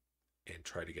and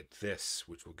try to get this,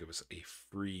 which will give us a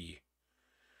free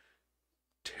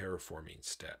terraforming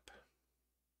step.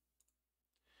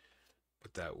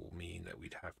 But that will mean that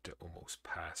we'd have to almost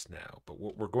pass now. But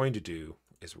what we're going to do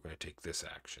is we're going to take this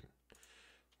action.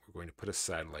 We're going to put a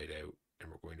satellite out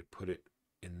and we're going to put it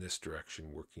in this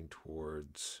direction, working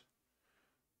towards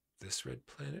this red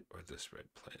planet or this red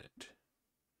planet.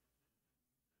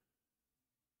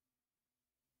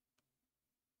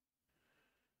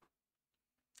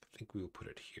 I think we will put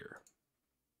it here.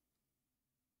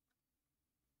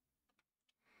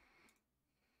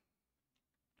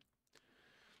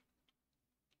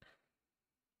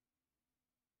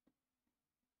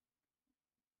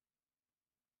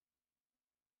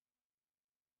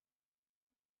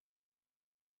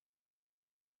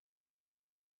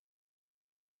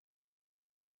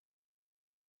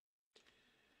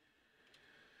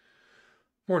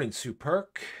 Morning, Sue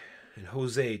Park. And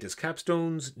Jose, does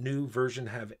Capstone's new version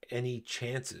have any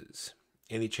chances?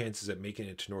 Any chances at making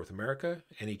it to North America?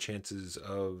 Any chances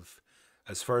of,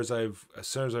 as far as I've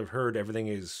heard, everything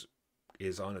is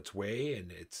on its way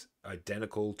and it's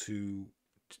identical to.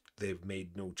 They've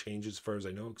made no changes as far as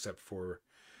I know, except for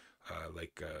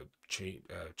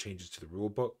changes to the rule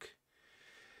book.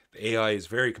 The AI is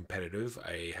very competitive.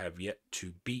 I have yet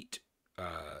to beat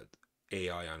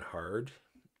AI on hard.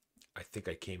 I think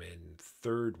I came in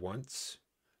 3rd once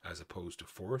as opposed to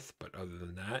 4th, but other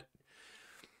than that,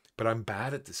 but I'm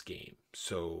bad at this game,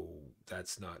 so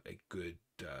that's not a good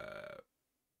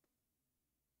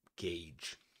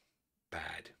gauge.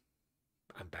 Bad.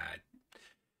 I'm bad.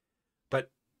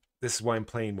 But this is why I'm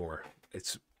playing more.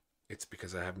 It's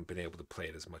because I haven't been able to play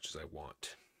it as much as I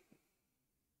want.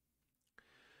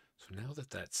 So now that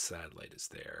that satellite is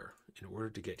there, in order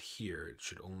to get here, it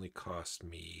should only cost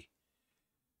me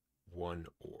 1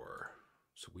 ore.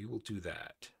 So we will do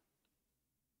that.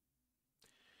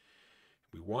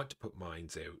 We want to put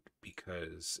mines out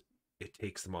because it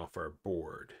takes them off our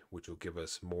board, which will give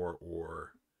us more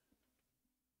ore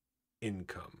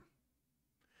income.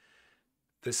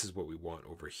 This is what we want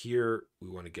over here. We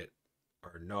want to get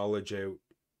our knowledge out.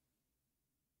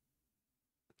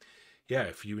 Yeah,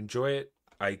 if you enjoy it,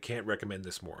 I can't recommend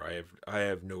this more. I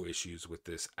have no issues with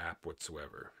this app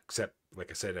whatsoever, except, like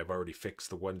I said, I've already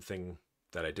fixed the one thing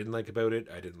that I didn't like about it.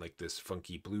 I didn't like this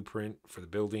funky blueprint for the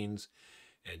buildings,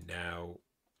 and now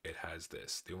it has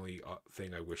this. The only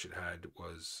thing I wish it had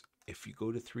was, if you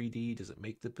go to 3D, does it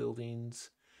make the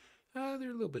buildings? They're a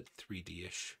little bit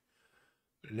 3D-ish.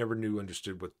 I never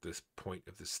understood what this point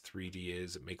of this 3D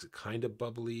is. It makes it kind of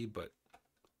bubbly, but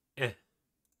eh.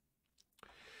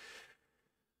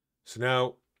 So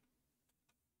now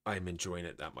I'm enjoying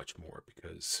it that much more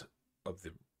because of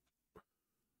the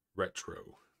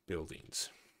retro buildings.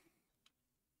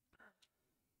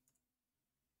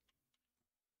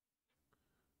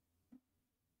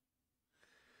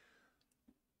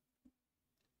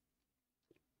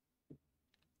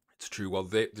 true. Well,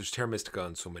 there's Terra Mystica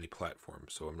on so many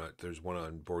platforms, so I'm not. There's one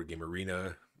on Board Game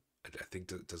Arena. I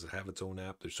think does it have its own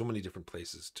app? There's so many different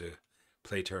places to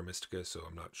play Terra Mystica, so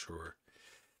I'm not sure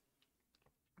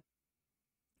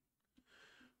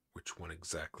which one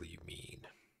exactly you mean.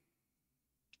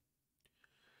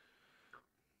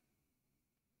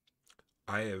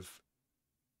 I have,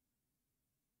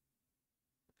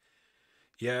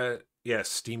 yeah, yes,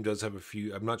 Steam does have a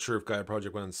few. I'm not sure if Gaia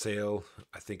Project went on sale.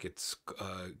 I think it's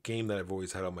a game that I've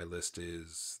always had on my list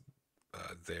is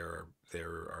there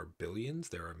are billions,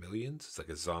 there are millions. It's like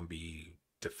a zombie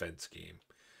defense game.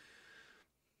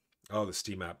 Oh, the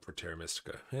Steam app for Terra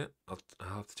Mystica. Yeah, I'll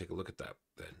have to take a look at that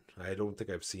then. I don't think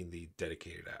I've seen the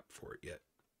dedicated app for it yet.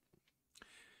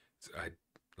 I,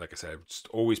 like I said, I've just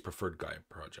always preferred Gaia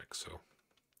Project. So,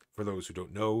 for those who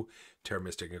don't know, Terra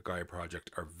Mystica and Gaia Project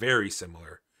are very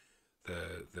similar.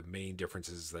 The main difference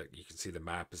is that you can see the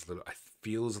map is a little, I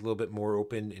feels a little bit more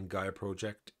open in Gaia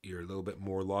Project. You're a little bit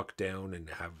more locked down and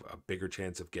have a bigger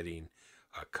chance of getting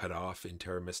cut off in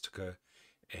Terra Mystica.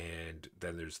 And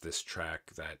then there's this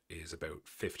track that is about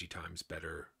 50 times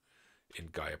better in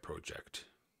Gaia Project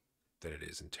than it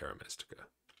is in Terra Mystica.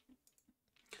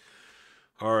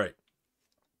 All right.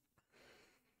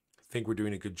 I think we're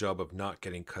doing a good job of not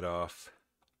getting cut off.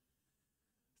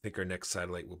 I think our next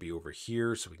satellite will be over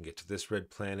here so we can get to this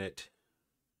red planet.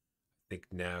 I think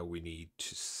now we need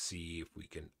to see if we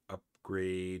can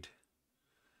upgrade.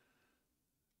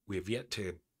 We have yet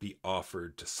to be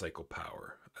offered to cycle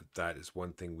power. That is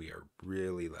one thing we are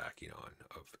really lacking on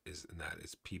and that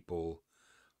is people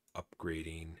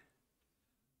upgrading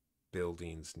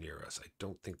buildings near us. I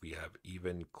don't think we have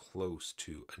even close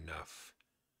to enough.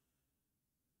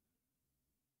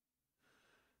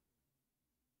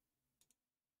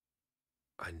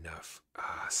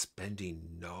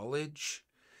 Spending knowledge.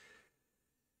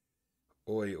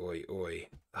 Oi, oi, oi.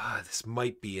 This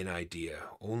might be an idea,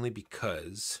 only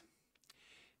because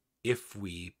if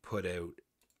we put out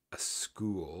a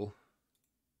school,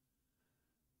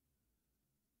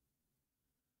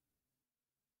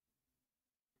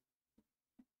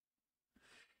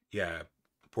 yeah,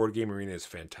 Board Game Arena is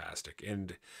fantastic.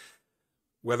 And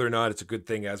whether or not it's a good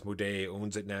thing Asmodee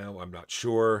owns it now, I'm not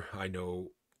sure. I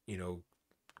know,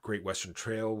 Great Western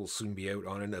Trail will soon be out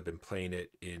on it. I've been playing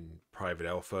it in private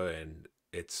alpha, and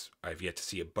I've yet to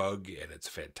see a bug, and it's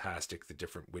fantastic. The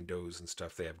different windows and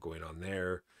stuff they have going on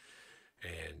there,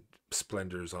 and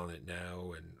Splendor's on it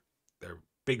now, and their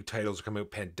big titles are coming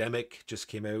out. Pandemic just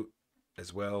came out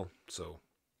as well. So,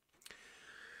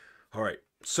 all right.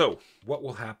 So, what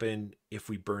will happen if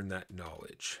we burn that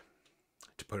knowledge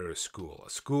to put out a school?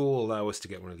 A school will allow us to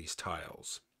get one of these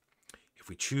tiles. If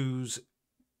we choose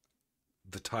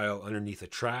the tile underneath a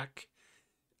track,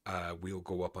 we'll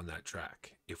go up on that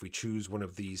track. If we choose one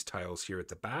of these tiles here at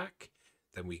the back,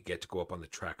 then we get to go up on the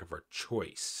track of our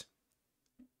choice.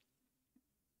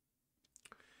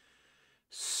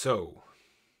 So,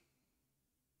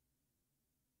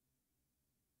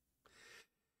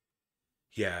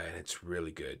 yeah, and it's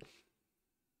really good.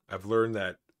 I've learned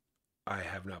that I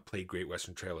have not played Great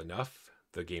Western Trail enough.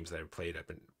 The games that I've played have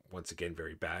been, once again,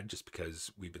 very bad just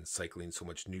because we've been cycling so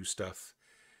much new stuff.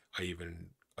 I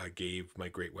gave my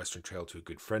Great Western Trail to a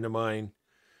good friend of mine.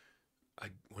 I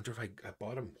wonder if I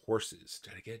bought him horses.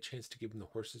 Did I get a chance to give him the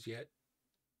horses yet?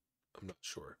 I'm not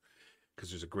sure.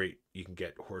 Because you can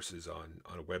get horses on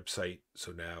a website.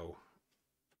 So now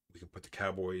we can put the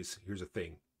cowboys. Here's the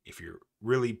thing. If you're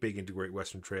really big into Great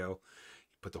Western Trail,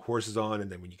 you put the horses on, and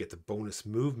then when you get the bonus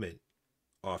movement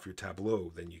off your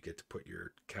tableau, then you get to put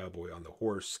your cowboy on the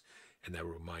horse, and that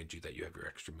will remind you that you have your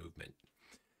extra movement.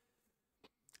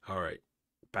 All right,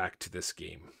 back to this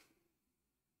game.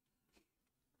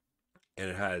 And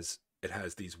it has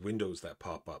these windows that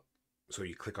pop up. So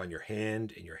you click on your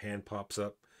hand, and your hand pops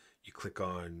up. You click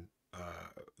on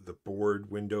the board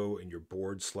window, and your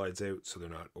board slides out, so they're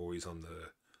not always on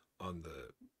the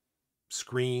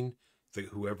screen.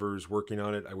 Whoever's working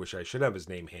on it, I should have his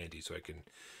name handy so I can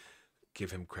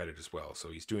give him credit as well. So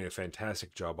he's doing a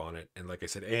fantastic job on it. And like I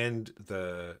said, and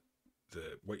the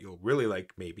what you'll really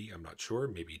like, maybe, I'm not sure,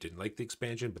 maybe you didn't like the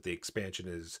expansion, but the expansion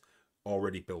is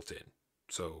already built in.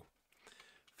 So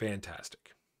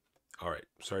fantastic. All right,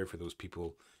 sorry for those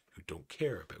people who don't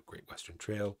care about Great Western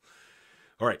Trail.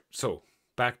 All right, so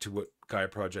back to what Gaia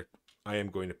Project. I am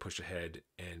going to push ahead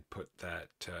and put that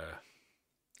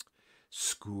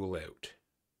school out,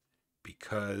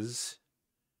 because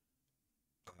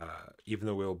even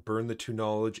though it'll burn the 2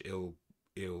 knowledge, it'll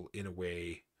in a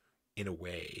way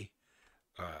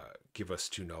give us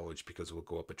 2 knowledge, because we'll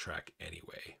go up a track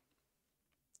anyway.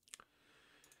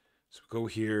 So we go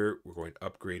here, we're going to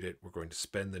upgrade it, we're going to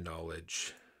spend the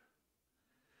knowledge.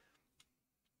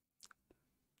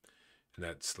 And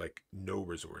that's like no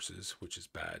resources, which is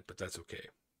bad, but that's okay.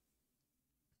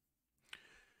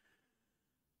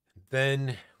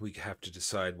 Then we have to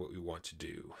decide what we want to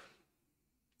do.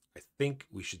 I think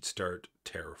we should start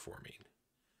terraforming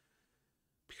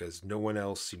because no one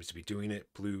else seems to be doing it.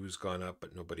 Blue's gone up,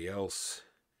 but nobody else.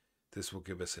 This will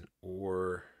give us an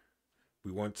ore.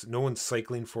 We want no one's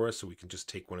cycling for us, so we can just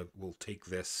take one of. We'll take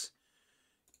this,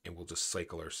 and we'll just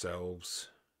cycle ourselves.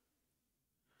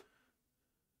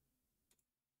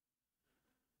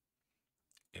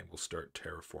 And we'll start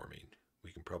terraforming.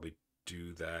 We can probably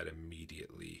do that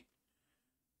immediately.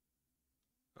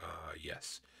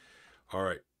 Yes. All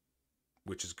right.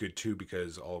 Which is good too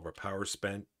because all of our power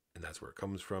spent, and that's where it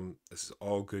comes from. This is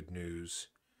all good news.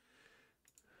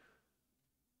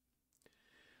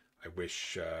 I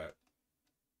wish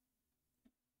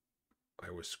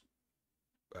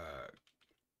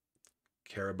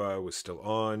Caraba was still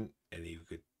on, and he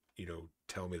could,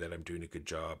 tell me that I'm doing a good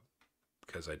job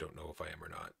because I don't know if I am or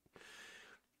not.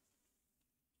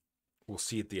 We'll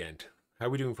see at the end. How are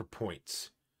we doing for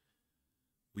points?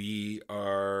 We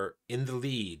are in the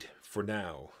lead for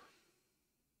now.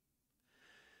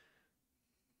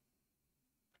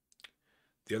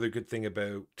 The other good thing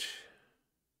about...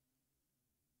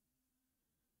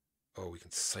 Oh, we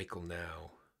can cycle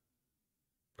now.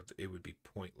 But it would be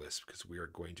pointless because we are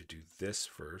going to do this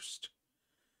first.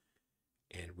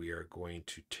 And we are going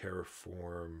to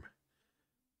terraform...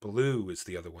 Blue is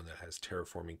the other one that has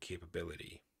terraforming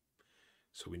capability.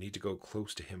 So we need to go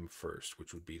close to him first,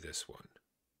 which would be this one.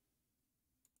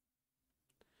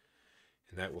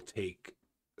 And that will take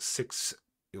 6,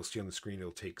 you'll see on the screen,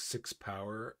 it'll take 6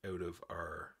 power out of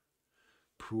our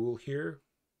pool here.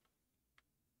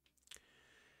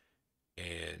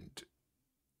 And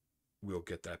we'll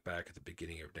get that back at the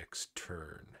beginning of next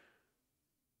turn.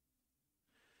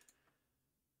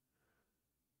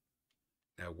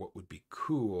 Now, what would be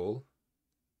cool...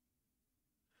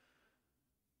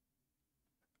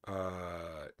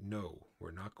 no,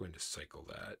 we're not going to cycle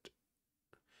that.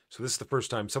 So this is the first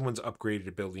time someone's upgraded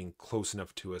a building close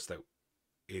enough to us that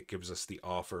it gives us the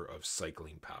offer of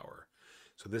cycling power.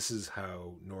 So this is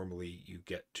how normally you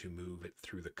get to move it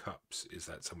through the cups, is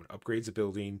that someone upgrades a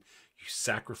building, you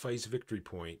sacrifice victory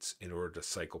points in order to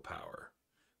cycle power.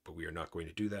 But we are not going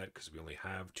to do that because we only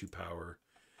have 2 power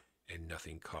and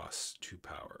nothing costs 2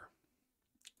 power.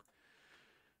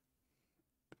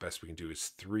 The best we can do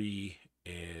is 3,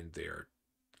 and they are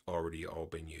already all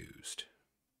been used.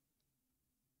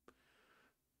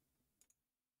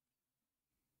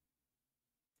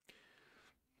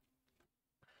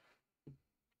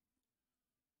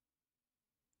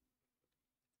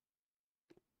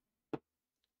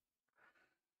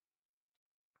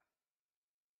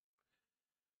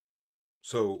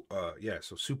 So,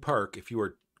 so Sioux Park, if you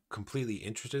are completely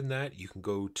interested in that, you can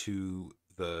go to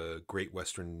the Great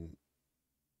Western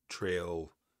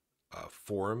Trail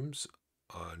forums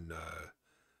on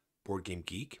Board Game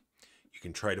Geek. You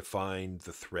can try to find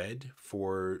the thread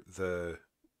for the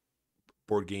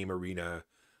Board Game Arena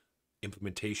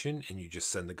implementation, and you just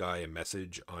send the guy a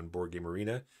message on Board Game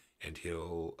Arena, and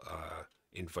he'll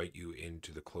invite you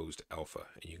into the closed alpha,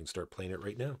 and you can start playing it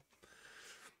right now.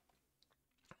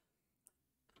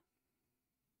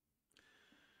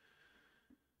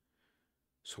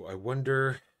 So I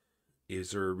wonder,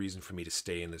 is there a reason for me to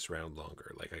stay in this round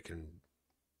longer? Like I can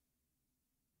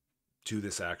do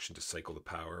this action to cycle the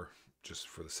power just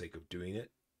for the sake of doing it,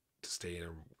 to stay in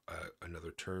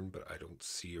another turn, but I don't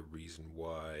see a reason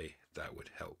why that would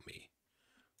help me.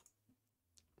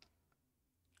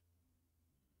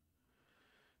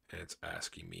 And it's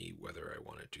asking me whether I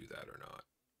want to do that or not.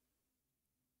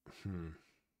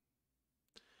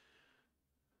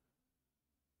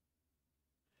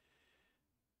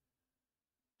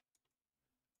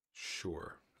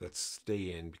 Sure. Let's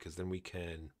stay in because then we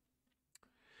can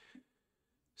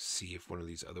see if one of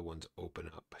these other ones open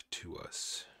up to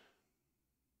us.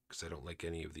 Because I don't like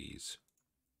any of these.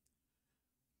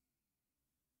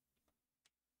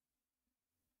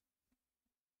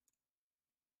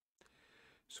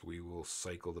 So we will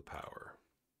cycle the power.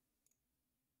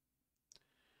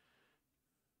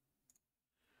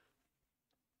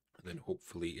 And then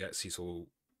hopefully, yeah, see, so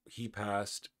he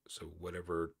passed. So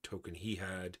whatever token he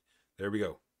had, there we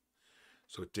go.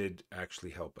 So it did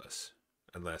actually help us,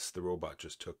 unless the robot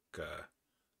just took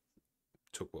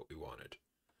what we wanted.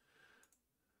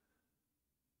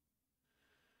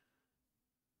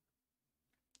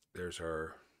 There's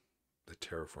the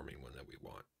terraforming one that we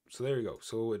want. So there you go.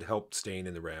 So it helped staying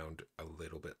in the round a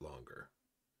little bit longer.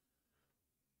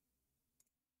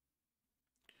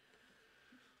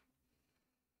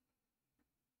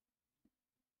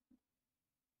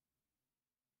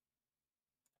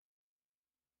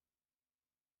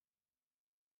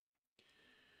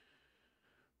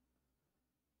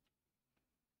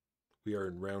 We are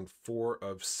in round 4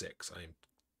 of 6. I am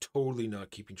totally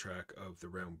not keeping track of the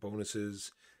round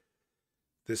bonuses.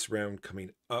 This round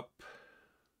coming up.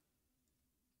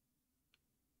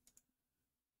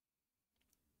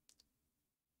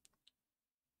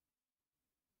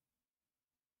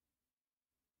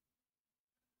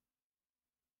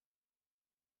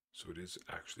 So it is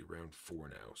actually round 4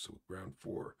 now. So round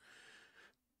 4,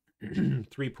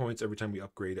 3 points every time we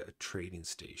upgrade a trading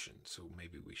station. So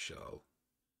maybe we shall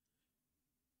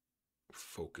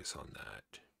focus on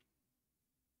that.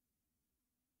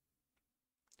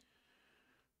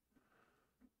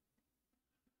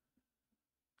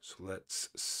 So let's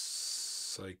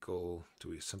cycle. Do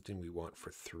we have something we want for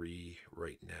 3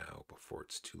 right now before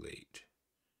it's too late?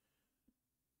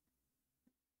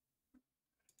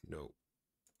 No.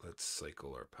 Let's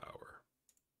cycle our power.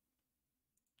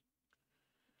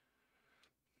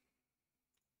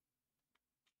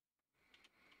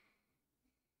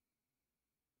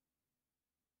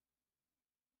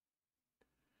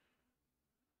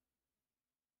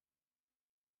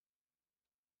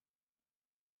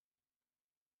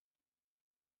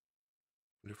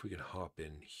 What if we can hop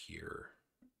in here?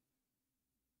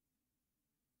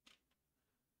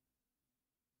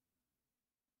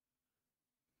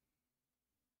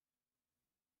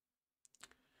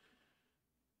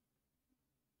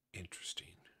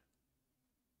 Interesting.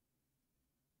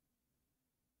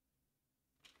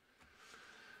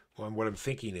 Well, what I'm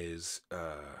thinking is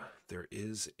there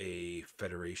is a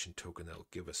Federation token that will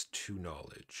give us 2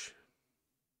 knowledge.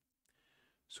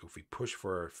 So if we push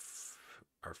for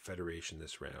our Federation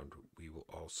this round, we will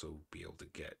also be able to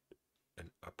get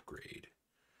an upgrade.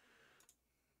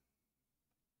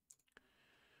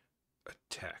 A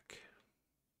tech.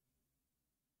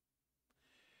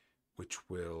 Which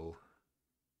will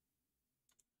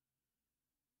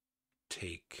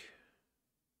take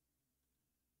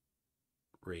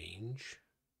range,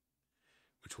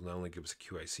 which will not only give us a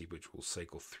QIC, but which will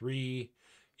cycle 3.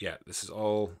 Yeah, this is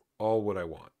all what I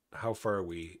want. How far are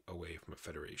we away from a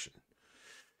Federation?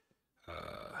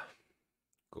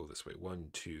 Go this way. 1,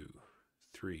 2,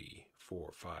 3,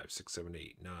 4, 5, 6, 7,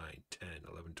 8, 9, 10,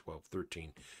 11, 12,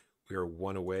 13. We are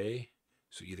 1 away.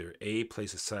 So either A,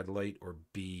 place a satellite, or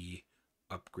B,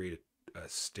 upgrade a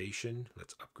station.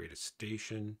 Let's upgrade a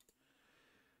station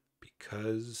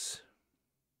because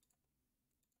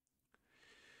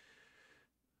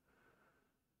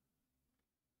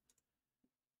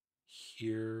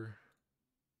here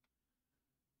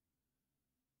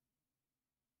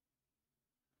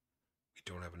we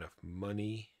don't have enough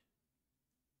money.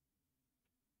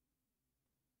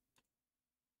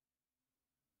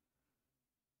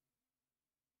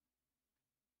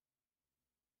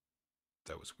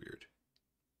 That was weird.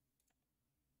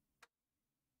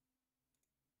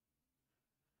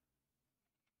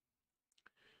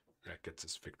 That gets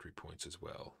us victory points as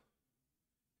well.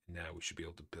 Now we should be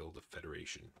able to build a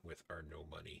Federation with our no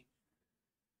money.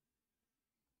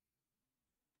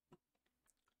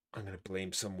 I'm going to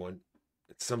blame someone.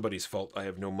 It's somebody's fault I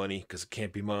have no money because it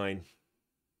can't be mine.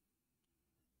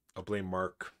 I'll blame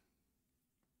Mark.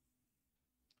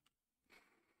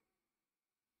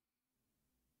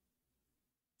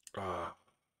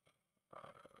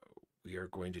 We are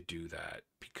going to do that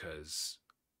because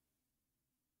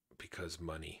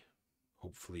money.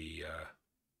 Hopefully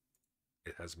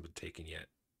it hasn't been taken yet.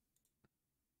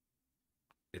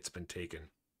 It's been taken.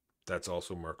 That's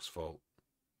also Mark's fault.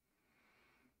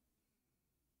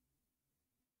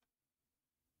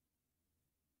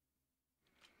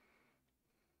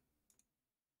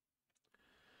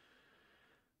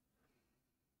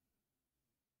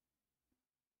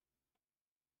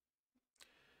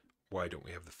 Why don't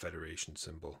we have the Federation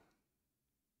symbol?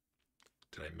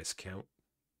 Did I miscount?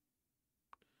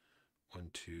 1,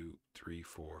 2, 3,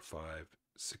 4, 5,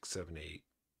 6, 7, 8,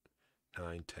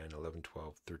 9, 10, 11,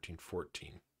 12, 13,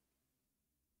 14.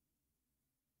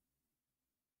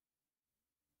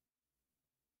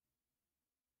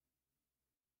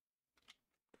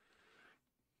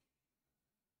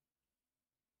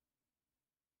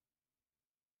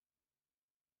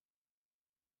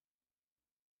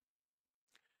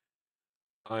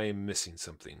 I am missing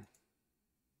something.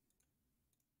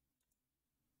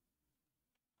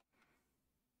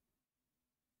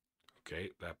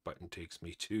 Okay, that button takes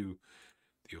me to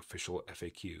the official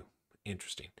FAQ.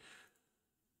 Interesting.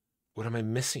 What am I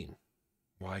missing?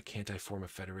 Why can't I form a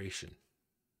federation?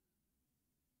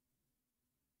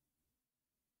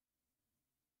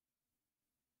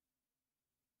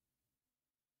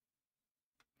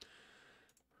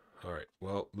 All right,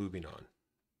 well, moving on.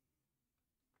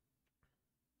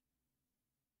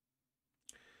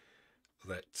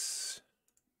 Let's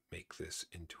make this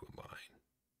into a mine.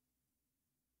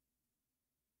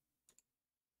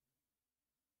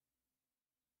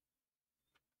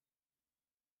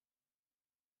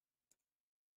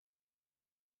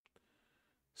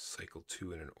 Cycle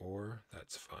 2 in an ore,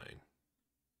 that's fine.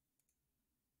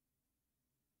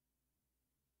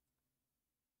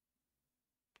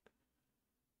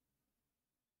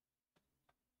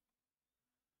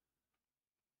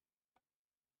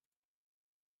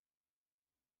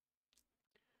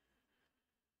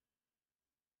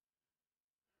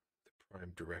 The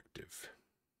prime directive.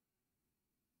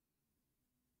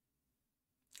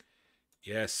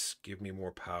 Yes, give me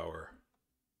more power.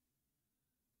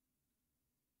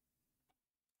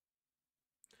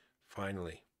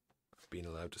 Finally, I've been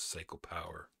allowed to cycle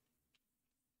power.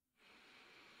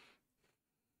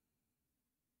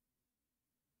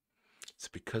 It's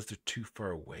because they're too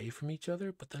far away from each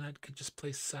other, but then I could just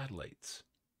place satellites.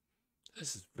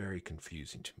 This is very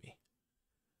confusing to me.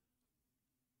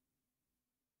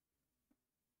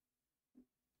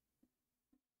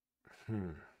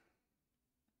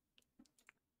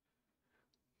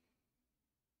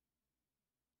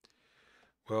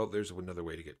 Well, there's another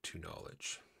way to get 2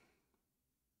 knowledge.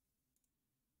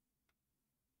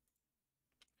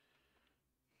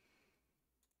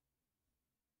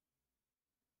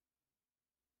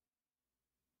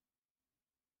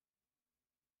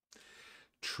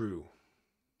 True.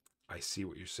 I see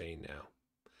what you're saying now.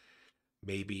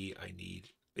 Maybe I need...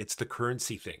 It's the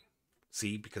currency thing.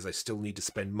 See, because I still need to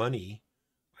spend money,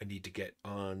 I need to get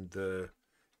on the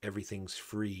everything's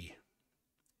free.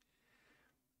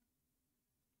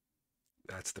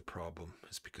 That's the problem,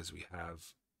 is because we have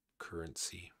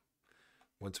currency.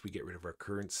 Once we get rid of our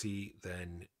currency,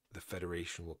 then the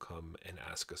Federation will come and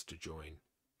ask us to join.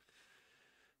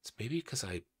 It's maybe because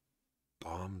I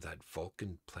bombed that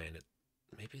Vulcan planet.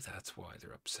 Maybe that's why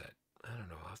they're upset. I don't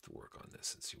know. I'll have to work on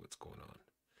this and see what's going on.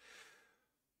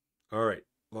 All right.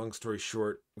 Long story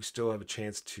short, we still have a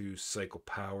chance to cycle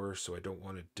power, so I don't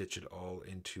want to ditch it all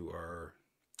into our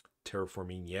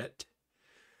terraforming yet.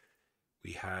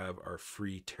 We have our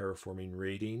free terraforming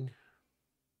rating,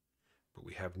 but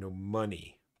we have no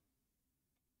money.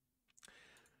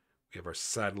 We have our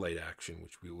satellite action,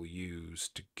 which we will use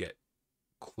to get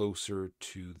closer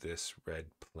to this red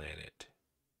planet.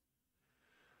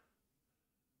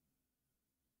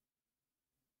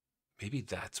 Maybe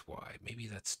that's why. Maybe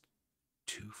that's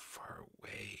too far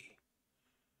away.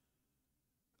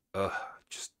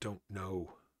 Just don't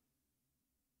know.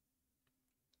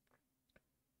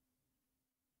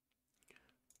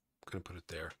 I'm going to put it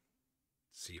there.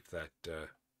 See if that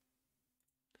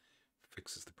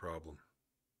fixes the problem.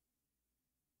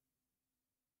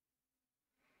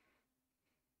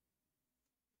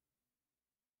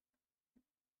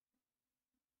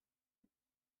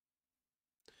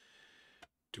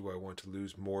 Do I want to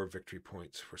lose more victory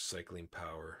points for cycling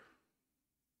power?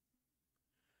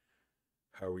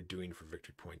 How are we doing for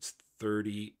victory points?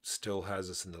 30 still has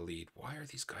us in the lead. Why are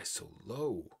these guys so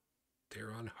low?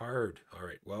 They're on hard. All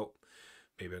right, well,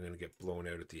 maybe I'm going to get blown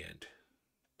out at the end.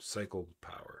 Cycle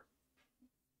power.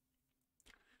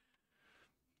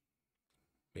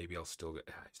 Maybe I'll still get...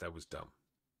 That was dumb.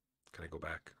 Can I go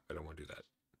back? I don't want to do that.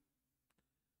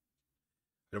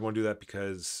 I don't want to do that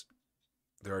because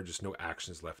there are just no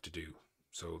actions left to do.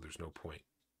 So there's no point.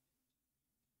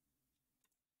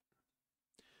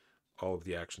 All of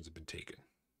the actions have been taken.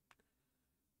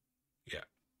 Yeah,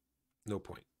 no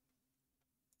point.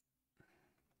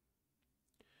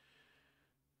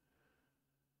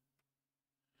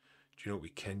 Do you know what we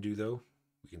can do, though?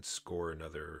 We can score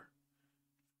another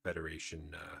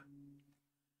Federation.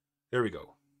 There we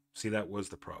go. See, that was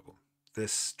the problem.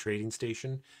 This trading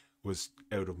station was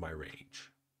out of my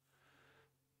range.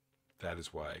 That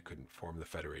is why I couldn't form the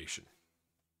Federation.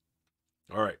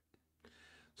 All right.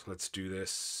 So let's do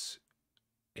this.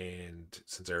 And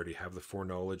since I already have the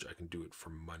foreknowledge, I can do it for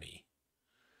money.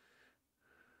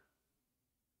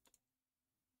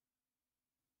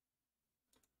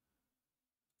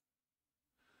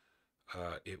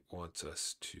 It wants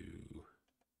us to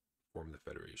form the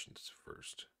federations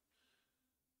first.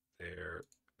 There,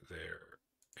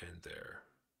 and there.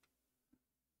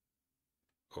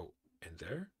 Oh, and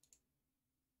there?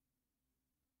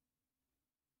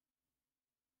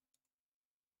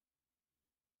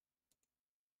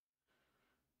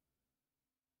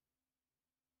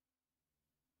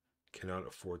 Cannot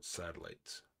afford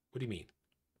satellites. What do you mean?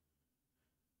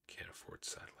 Can't afford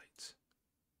satellites.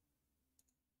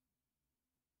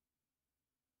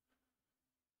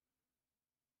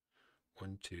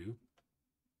 One, two,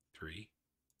 three.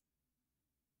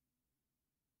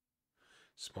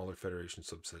 Smaller Federation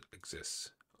subset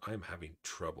exists. I'm having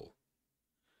trouble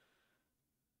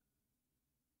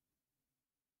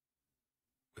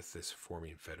with this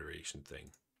forming federation thing.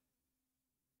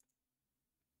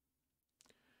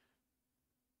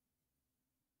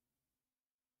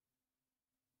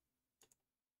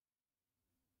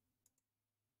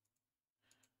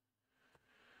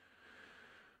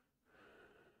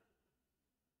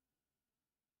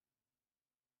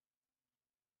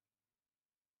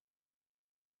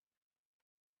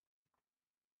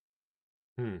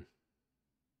 Hmm.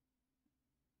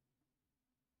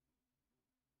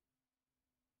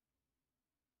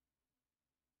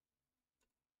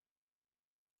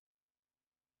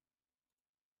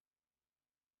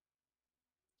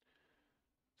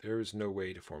 There is no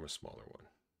way to form a smaller one.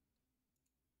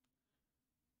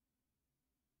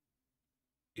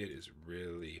 It is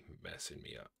really messing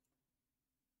me up.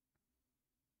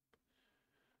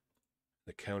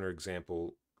 The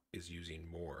counterexample is using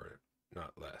more,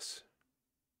 not less.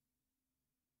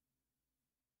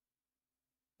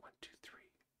 1, 2, 3.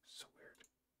 So weird.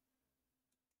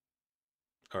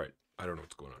 All right. I don't know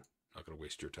what's going on. Not going to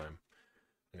waste your time.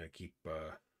 I'm going to keep...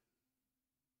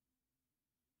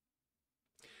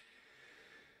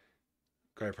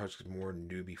 Gaia Project is more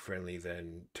newbie friendly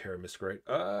than Terra Mystica, right?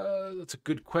 That's a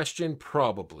good question.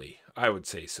 Probably. I would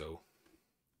say so.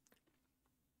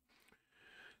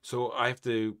 So I have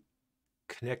to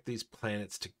connect these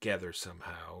planets together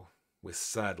somehow with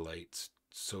satellites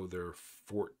so they're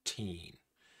 14.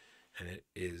 And it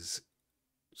is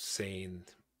saying,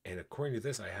 and according to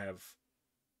this, I have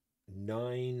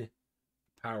 9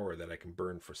 power that I can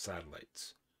burn for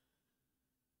satellites.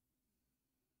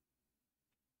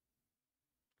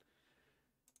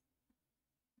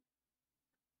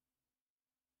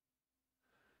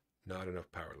 Not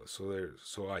enough powerless.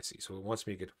 So I see. So it wants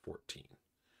me to get to 14.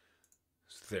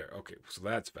 So there. Okay. So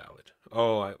that's valid.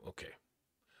 Okay.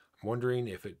 I'm wondering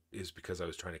if it is because I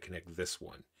was trying to connect this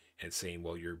one and saying,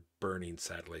 well, you're burning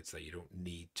satellites that you don't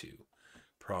need to.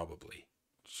 Probably.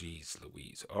 Jeez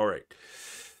Louise. All right.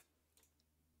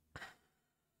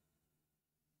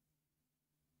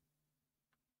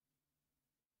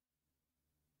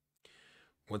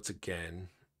 Once again,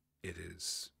 it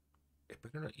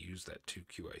better not use that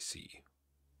 2QIC.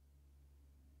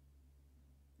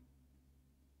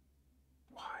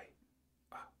 Why?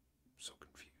 I'm so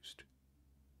confused.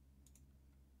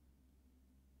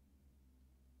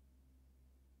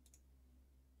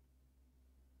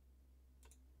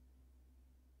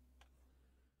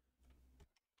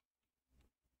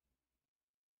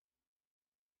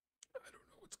 I don't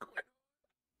know what's going on.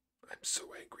 I'm so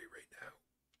angry right now.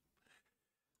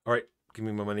 All right, give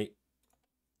me my money.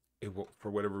 It will, for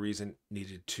whatever reason,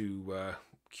 needed to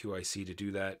QIC to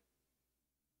do that.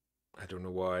 I don't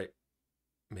know why.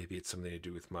 Maybe it's something to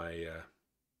do with my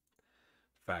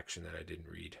faction that I didn't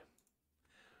read.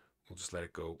 We'll just let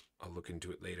it go. I'll look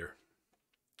into it later.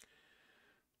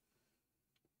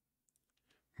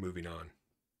 Moving on.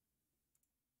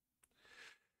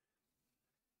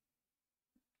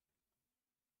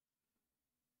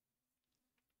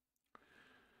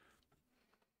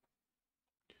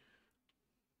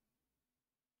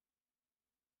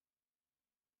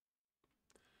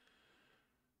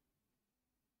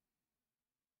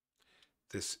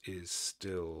 This is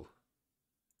still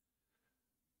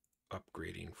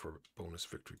upgrading for bonus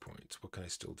victory points. What can I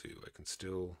still do? I can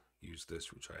still use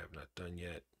this, which I have not done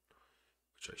yet,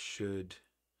 which I should.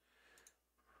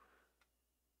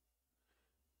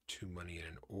 2 money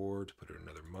and an ore to put in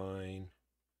another mine.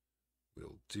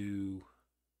 Will do.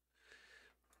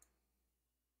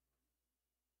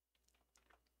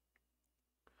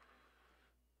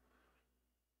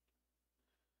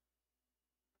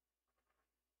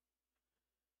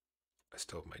 I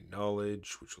still have my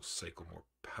knowledge, which will cycle more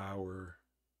power.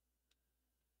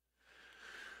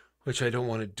 Which I don't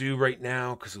want to do right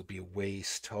now because it'll be a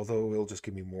waste. Although it'll just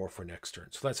give me more for next turn.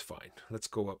 So that's fine. Let's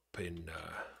go up in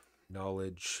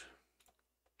knowledge.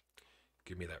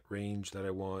 Give me that range that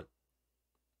I want.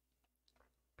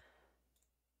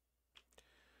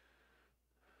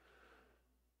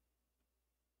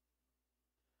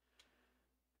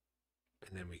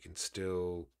 And then we can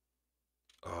still...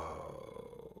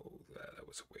 Oh, that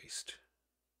was a waste.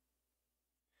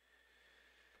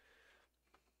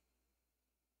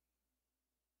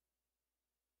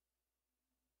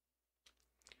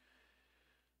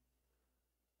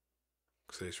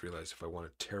 Because I just realized if I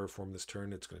want to terraform this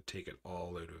turn, it's going to take it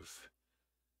all out of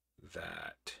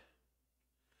that.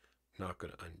 Not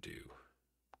going to undo.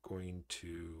 Going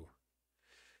to...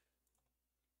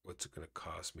 What's it going to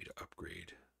cost me to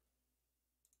upgrade?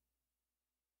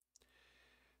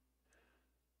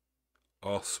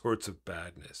 all sorts of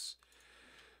badness.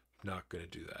 Not going to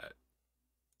do that.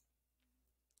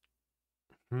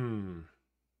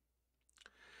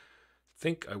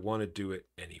 Think I want to do it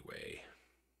anyway.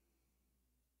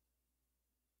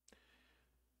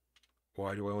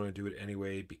 Why do I want to do it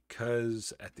anyway?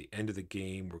 Because at the end of the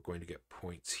game, we're going to get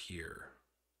points here.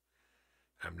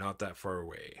 I'm not that far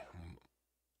away.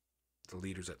 The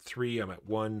leader's at 3. I'm at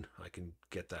 1. I can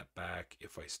get that back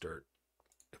if I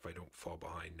don't fall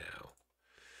behind now.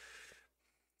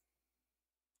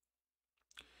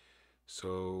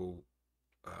 So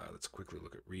let's quickly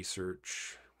look at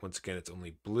research. Once again, it's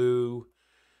only blue.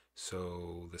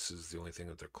 So this is the only thing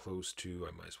that they're close to.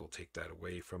 I might as well take that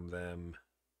away from them.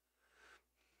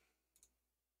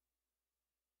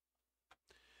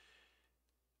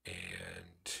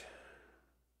 And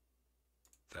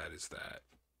that is that.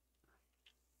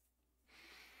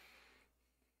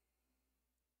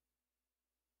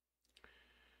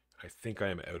 I think I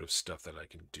am out of stuff that I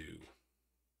can do.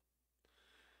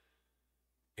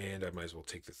 And I might as well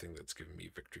take the thing that's giving me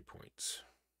victory points.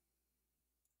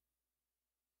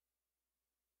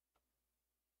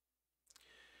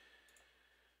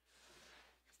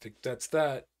 I think that's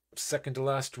that. Second to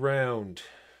last round.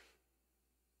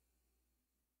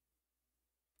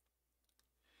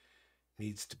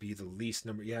 Needs to be the least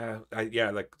number. Yeah,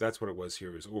 like that's what it was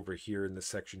here. It was over here in this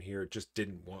section here. It just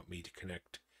didn't want me to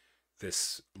connect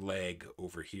this leg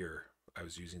over here. I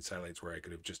was using satellites where I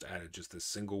could have just added just this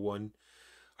single one.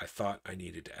 I thought I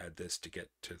needed to add this to get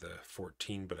to the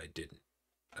 14, but I didn't.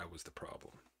 That was the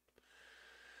problem.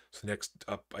 So next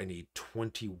up, I need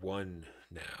 21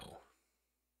 now.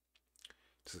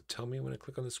 Does it tell me when I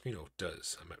click on the screen? Oh, it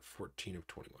does. I'm at 14 of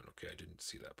 21. Okay, I didn't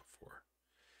see that before.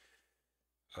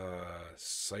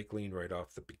 Cycling right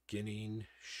off the beginning.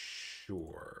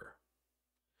 Sure.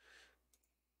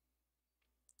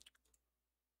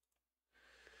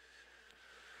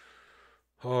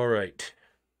 All right.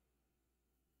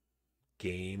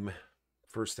 Game.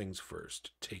 First things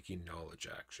first. Taking knowledge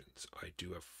actions. I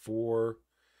do have 4.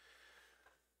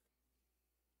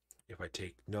 If I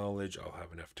take knowledge, I'll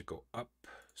have enough to go up.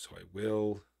 So I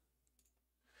will.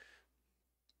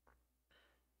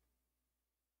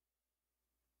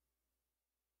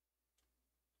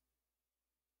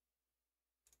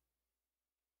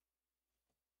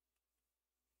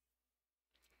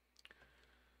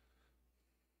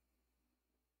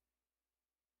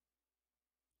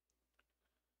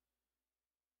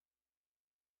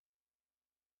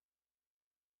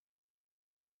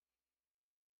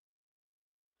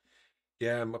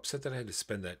 Yeah, I'm upset that I had to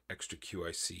spend that extra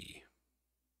QIC.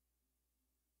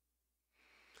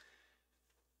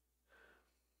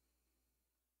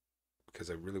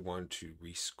 Because I really wanted to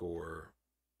rescore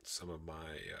some of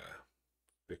my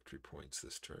victory points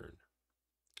this turn.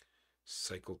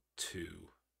 Cycle 2.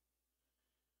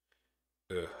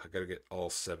 I gotta get all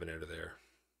 7 out of there.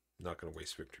 Not gonna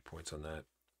waste victory points on that.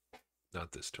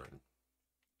 Not this turn.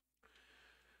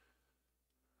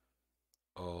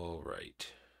 All right.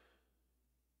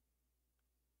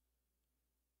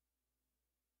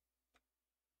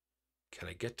 Can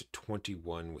I get to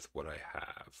 21 with what I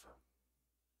have?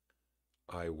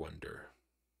 I wonder.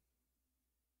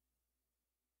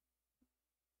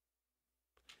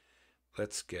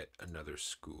 Let's get another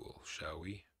school, shall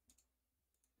we?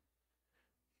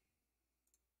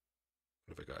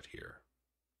 What have I got here?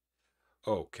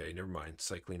 Okay, never mind.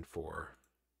 Cycling 4.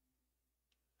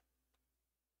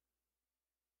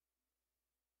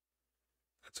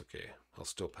 That's okay. I'll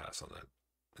still pass on that.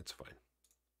 That's fine.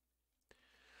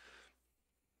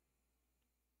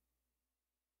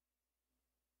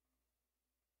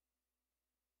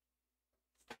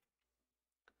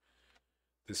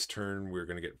 This turn, we're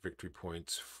going to get victory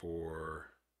points for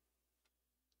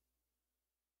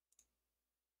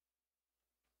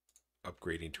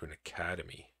upgrading to an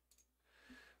academy.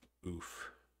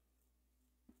 Oof.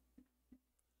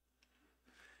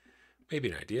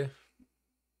 Maybe an idea.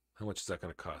 How much is that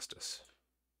going to cost us?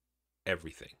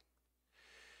 Everything.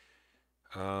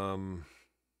 I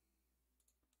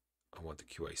want the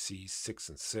QIC 6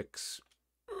 and 6.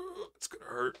 It's going to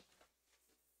hurt.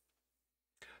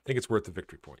 I think it's worth the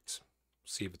victory points.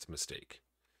 See if it's a mistake.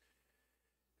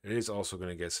 It is also going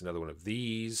to get us another one of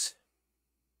these.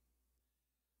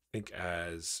 I think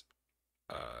as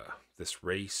this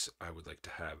race, I would like to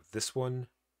have this one.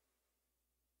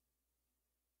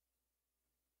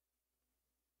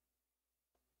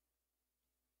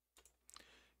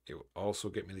 It will also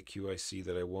get me the QIC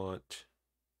that I want.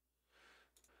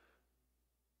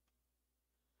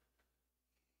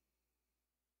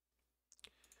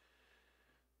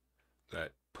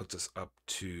 That puts us up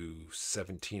to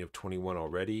 17 of 21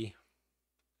 already.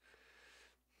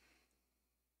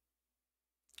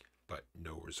 but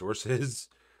no resources.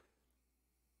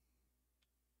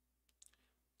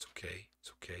 It's okay.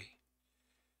 It's okay.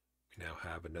 We now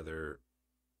have another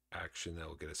action that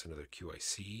will get us another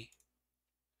QIC.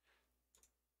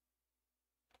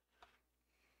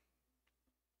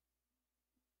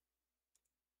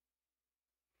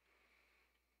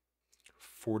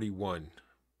 $41.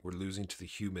 We're losing to the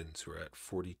humans who are at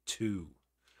 42.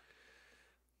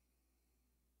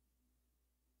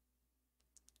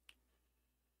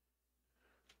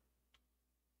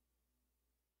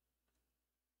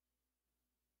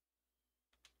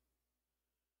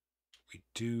 We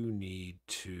do need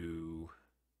to,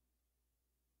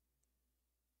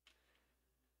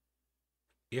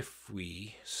 if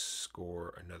we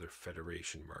score another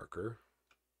Federation marker,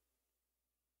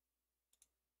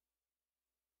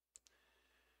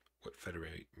 what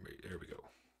Federation, there we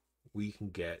go. We can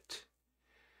get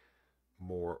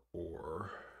more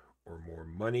ore or more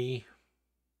money.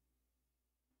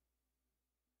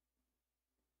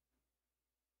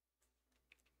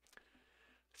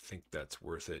 I think that's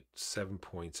worth it. 7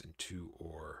 points and 2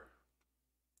 ore.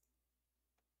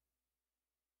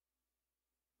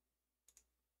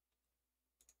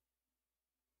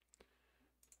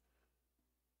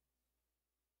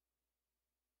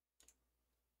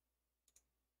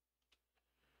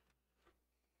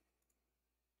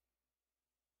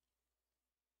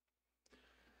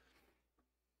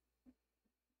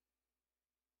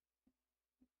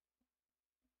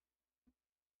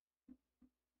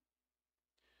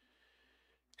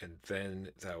 And then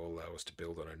that will allow us to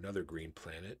build on another green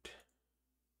planet.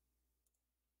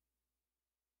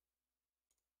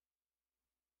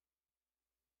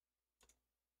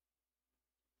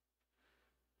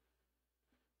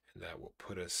 And that will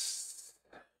put us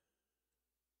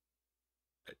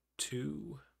at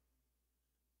 2.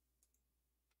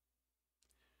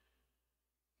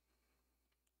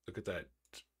 Look at that.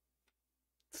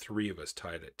 3 of us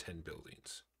tied at 10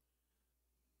 buildings.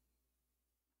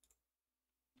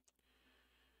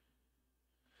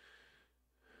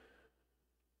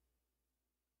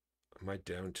 Am I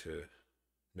down to...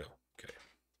 No, okay.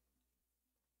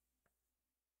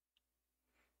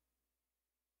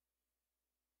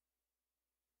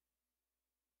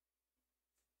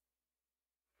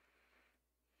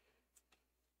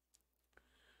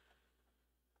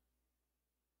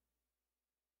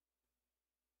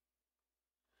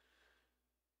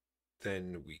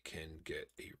 Then we can get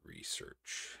a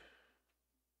research.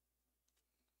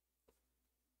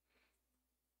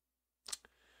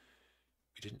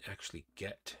 We didn't actually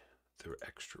get the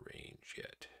extra range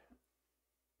yet.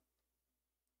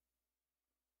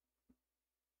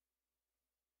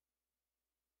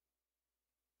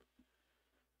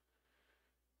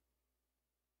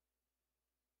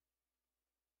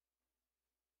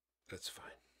 That's fine.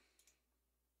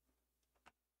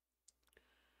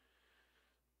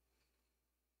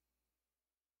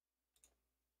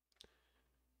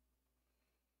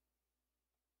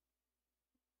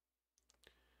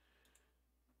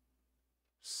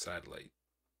 Satellite.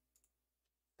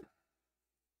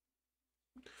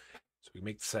 So we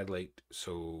make the satellite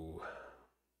so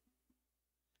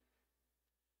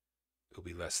it'll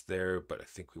be less there, but I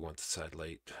think we want the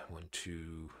satellite 1,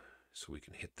 2, so we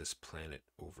can hit this planet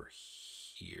over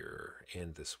here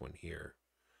and this one here.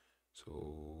 So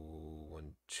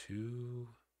 1, 2,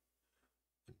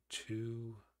 1,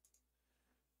 2.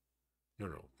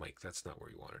 No, Mike, that's not where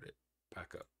you wanted it.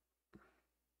 Back up.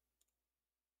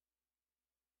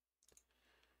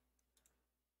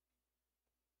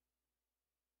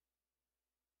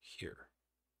 Here.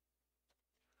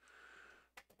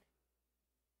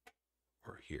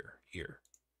 Or here.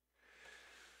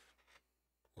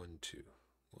 1, 2,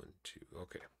 1, 2.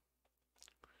 Okay.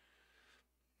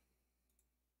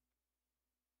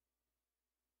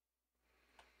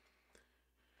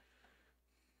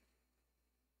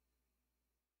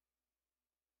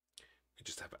 We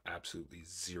just have absolutely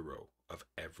 0 of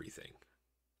everything.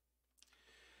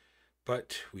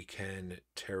 But we can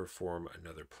terraform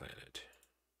another planet.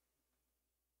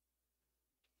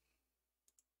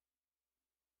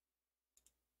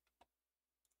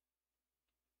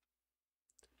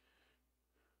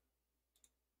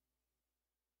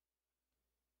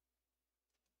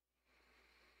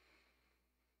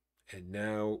 And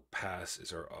now pass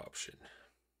is our option.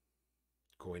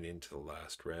 Going into the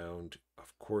last round,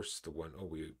 of course, the one, oh,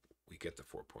 we get the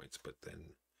 4 points, but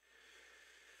then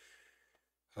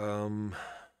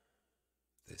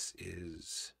this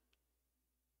is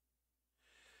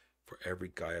for every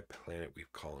Gaia planet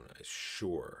we've colonized,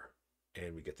 sure,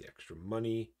 and we get the extra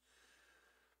money.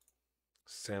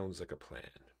 Sounds like a plan.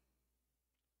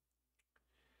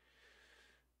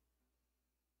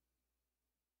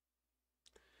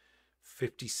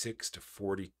 56 to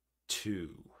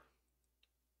 42.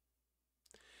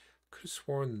 Could have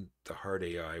sworn the hard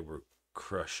AI were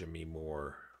crushing me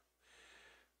more.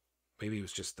 Maybe it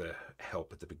was just the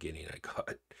help at the beginning I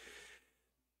got.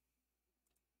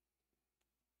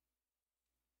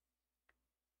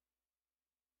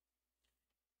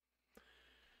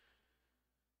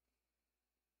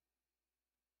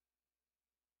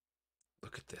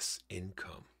 Look at this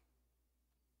income.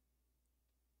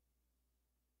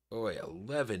 Oh,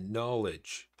 11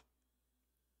 knowledge.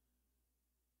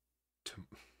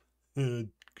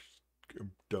 I'm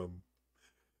dumb.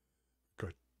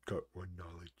 Got one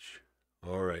knowledge.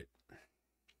 All right.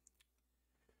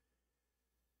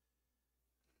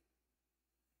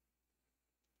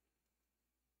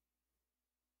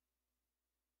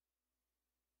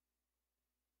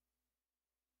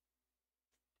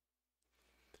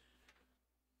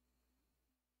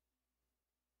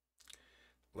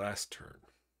 Last turn.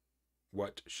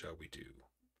 What shall we do? We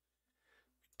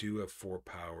do have 4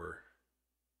 power.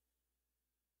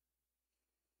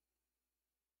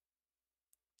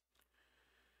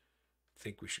 I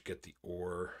think we should get the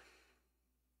ore.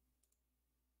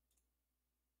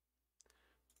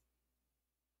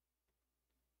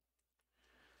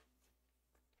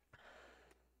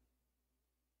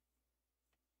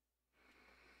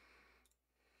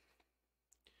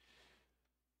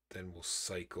 Then we'll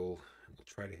cycle and we'll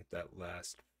try to hit that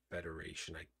last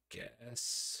federation, I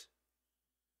guess.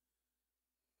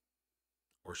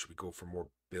 Or should we go for more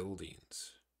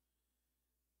buildings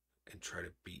and try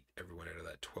to beat everyone out of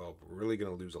that 12? We're really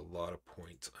going to lose a lot of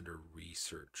points under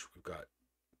research. We've got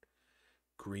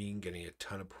green getting a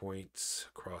ton of points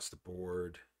across the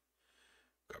board.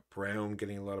 We've got brown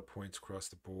getting a lot of points across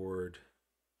the board.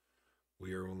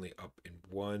 We are only up in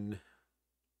 1.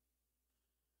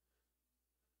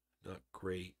 Not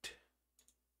great.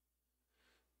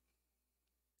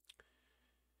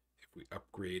 If we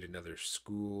upgrade another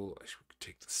school, I should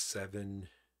take the 7.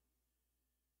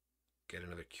 Get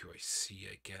another QIC,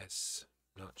 I guess.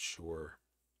 Not sure.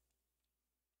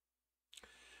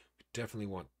 We definitely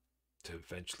want to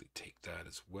eventually take that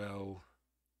as well.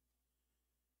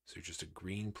 Is there just a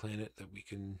green planet that we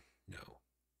can... No.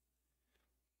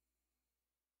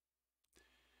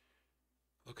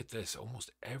 Look at this.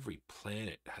 Almost every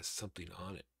planet has something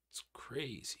on it. It's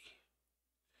crazy.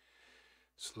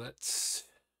 So let's...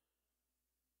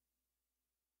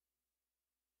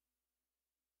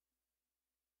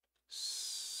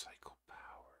 cycle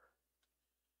power.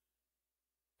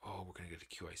 Oh, we're going to get a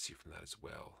QIC from that as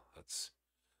well. That's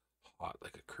hot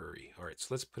like a curry. All right, so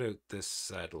let's put out this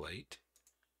satellite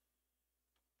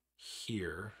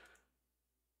here,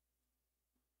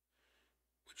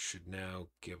 which should now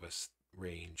give us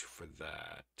range for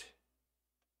that.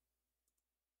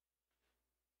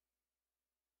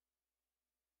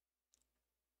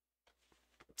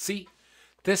 See,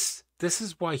 this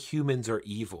is why humans are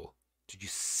evil. Did you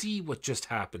see what just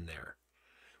happened there?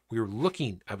 We were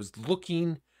looking, I was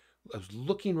looking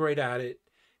right at it,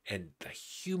 and the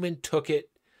human took it.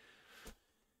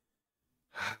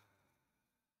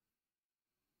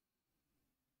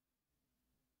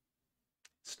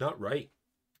 It's not right.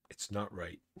 It's not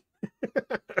right.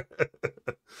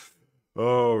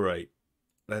 All right.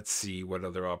 Let's see what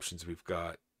other options we've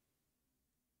got.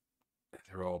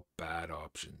 They're all bad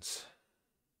options.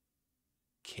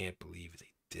 Can't believe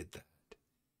they did that.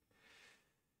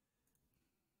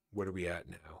 What are we at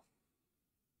now?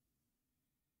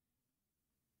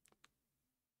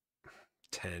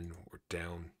 10. We're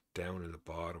down in the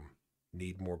bottom.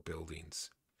 Need more buildings.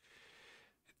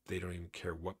 They don't even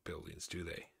care what buildings, do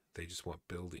they? They just want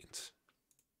buildings.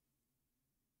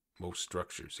 Most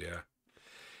structures, yeah.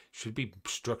 Should be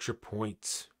structure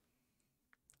points.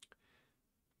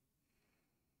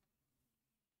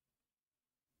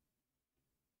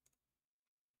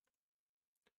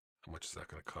 How much is that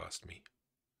going to cost me?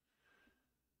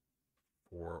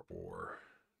 4 ore.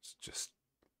 It's just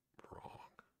wrong.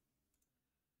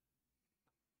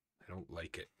 I don't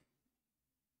like it.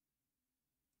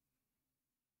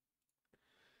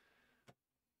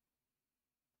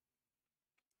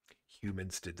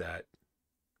 Humans did that.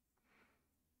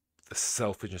 The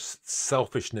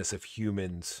selfishness of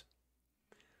humans.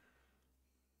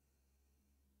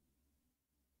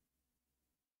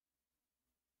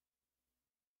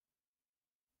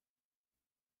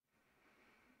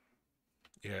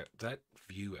 Yeah, that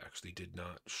view actually did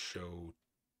not show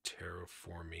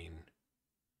terraforming.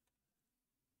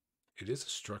 It is a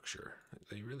structure.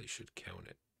 They really should count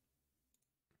it.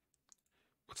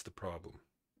 What's the problem?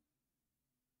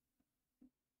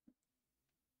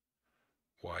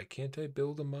 Why can't I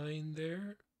build a mine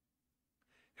there?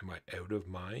 Am I out of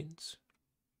mines?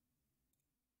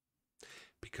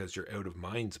 Because you're out of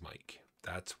mines, Mike.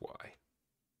 That's why.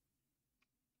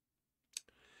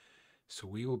 So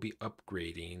we will be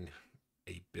upgrading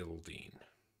a building.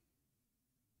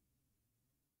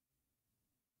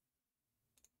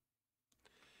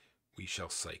 We shall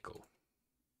cycle.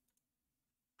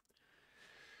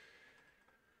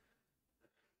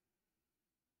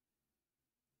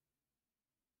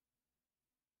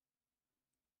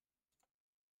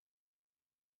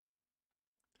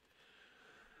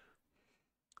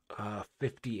 Uh,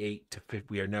 58 to 50.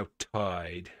 We are now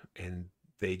tied, and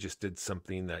they just did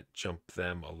something that jumped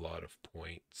them a lot of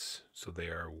points. So they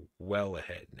are well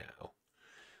ahead now.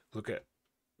 Look at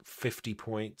 50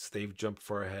 points. They've jumped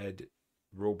far ahead.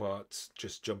 Robots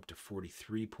just jumped to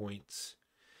 43 points.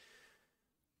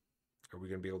 Are we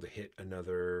going to be able to hit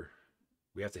another?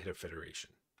 We have to hit a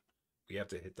federation. We have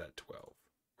to hit that 12,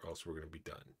 or else we're going to be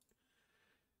done.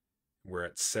 We're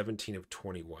at 17 of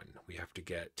 21. We have to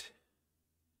get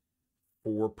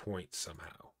 4 points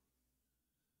somehow.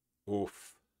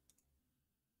 Oof.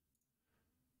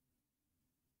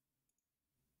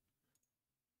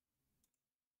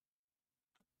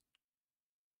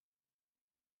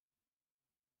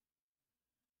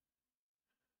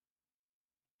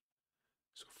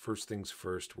 So first things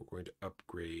first, we're going to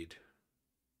upgrade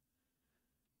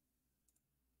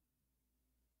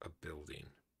a building.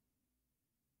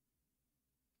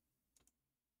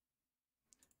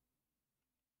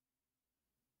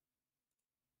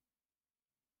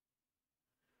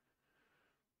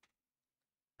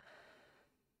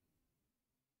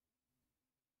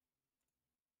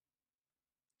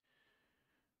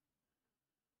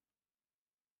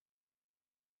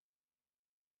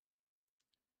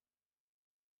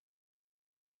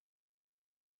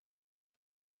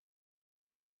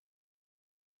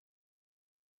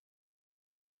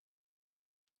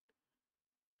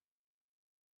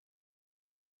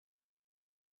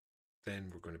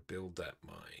 Then we're going to build that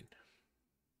mine.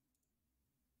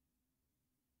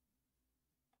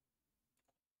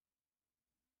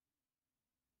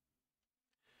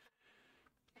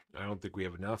 I don't think we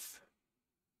have enough.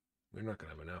 We're not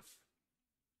going to have enough.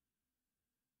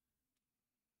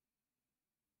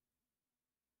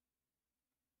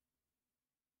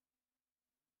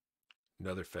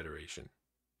 Another federation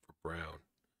for Brown.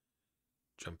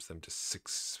 Jumps them to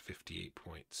 658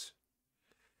 points.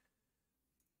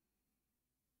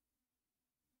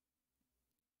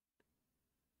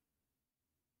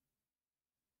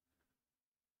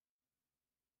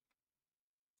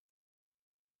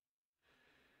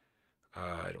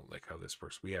 I don't like how this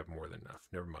works. We have more than enough.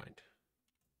 Never mind.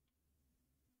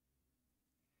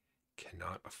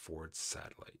 Cannot afford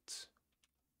satellites.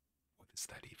 What does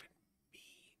that even mean?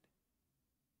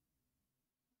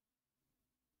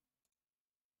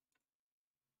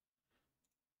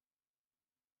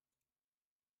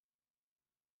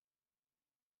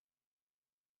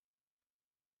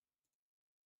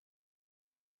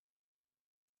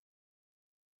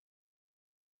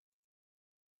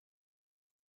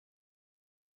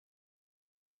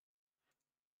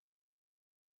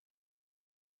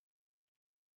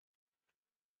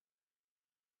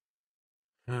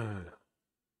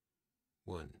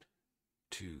 One,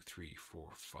 2, 3,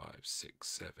 4, 5, 6,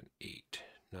 7, 8,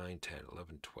 9, 10,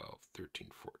 11, 12, 13,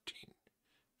 14,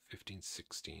 15,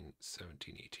 16,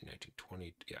 17, 18, 19,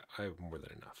 20. Yeah, I have more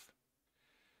than enough.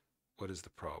 What is the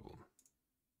problem?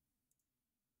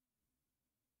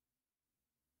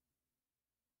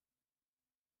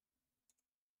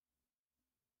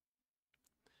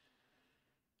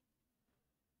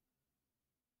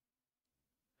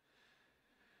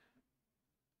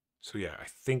 So yeah, I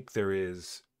think there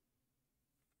is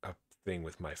a thing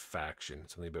with my faction,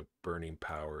 something about burning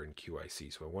power in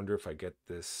QIC. So I wonder if I get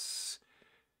this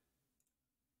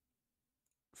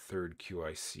third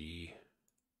QIC,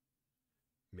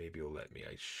 maybe it'll let me.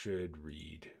 I should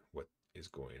read what is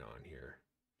going on here.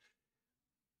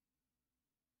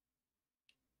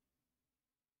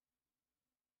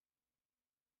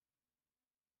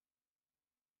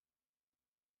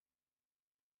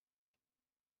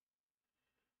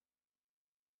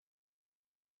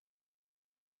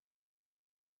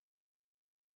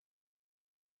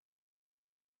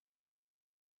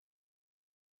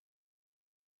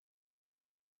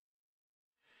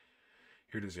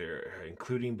 Here it is here.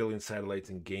 Including building satellites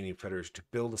and gaining feathers. To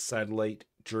build a satellite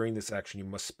during this action, you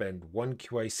must spend 1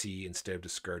 QIC instead of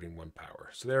discarding 1 power.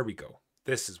 So there we go.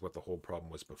 This is what the whole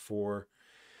problem was before.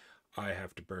 I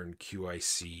have to burn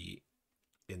QIC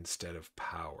instead of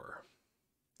power.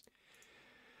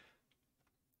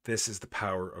 This is the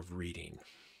power of reading.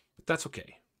 But that's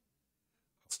okay.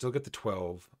 still get the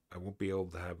 12. I won't be able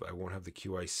to have, I won't have the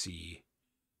QIC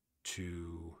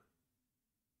to.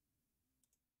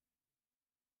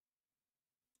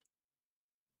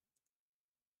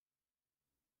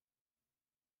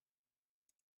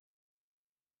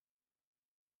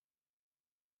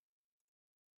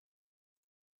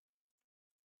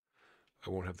 I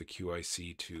won't have the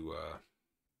QIC to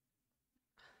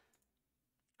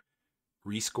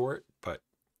rescore it, but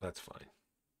that's fine.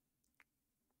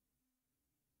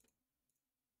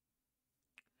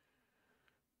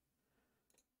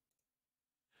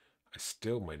 I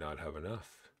still might not have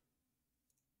enough.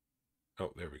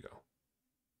 Oh, there we go.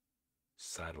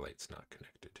 Satellite's not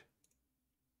connected.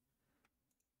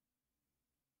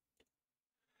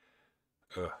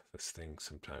 Ugh, this thing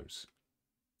sometimes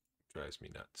drives me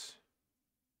nuts.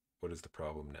 What is the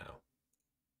problem now?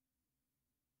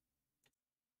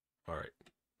 All right.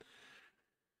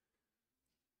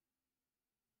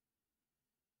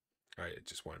 All right, it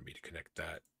just wanted me to connect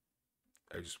that.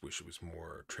 I just wish it was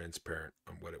more transparent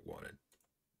on what it wanted.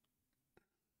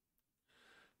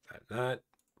 That.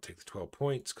 Take the 12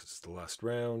 points because it's the last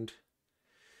round.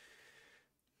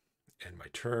 End my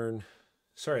turn.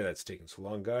 Sorry that's taking so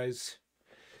long, guys.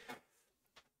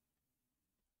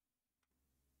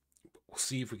 We'll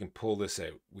see if we can pull this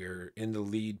out. We're in the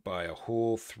lead by a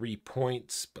whole 3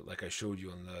 points, but like I showed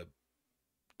you on the...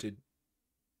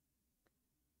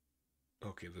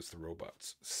 Okay, that's the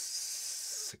robots.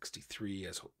 63. I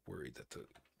was worried that the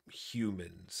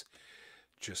humans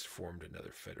just formed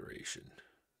another federation.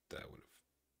 That would have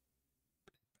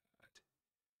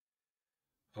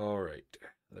been bad. All right,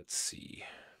 let's see.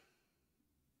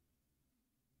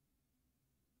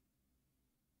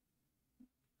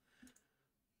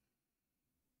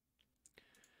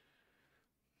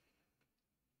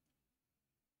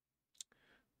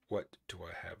 What do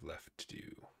I have left to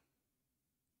do?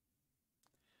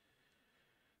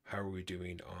 How are we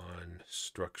doing on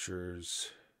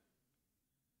structures?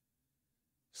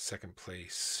 Second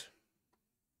place.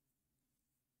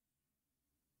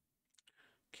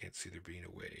 Can't see there being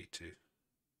a way to...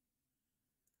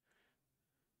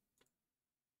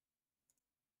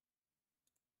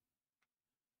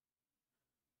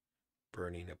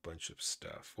 burning a bunch of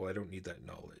stuff. Well, I don't need that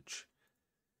knowledge.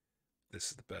 This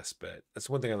is the best bet. That's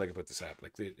one thing I like about this app.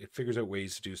 Like it figures out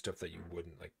ways to do stuff that you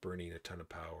wouldn't, like burning a ton of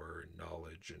power and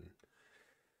knowledge and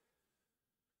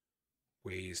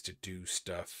ways to do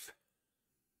stuff.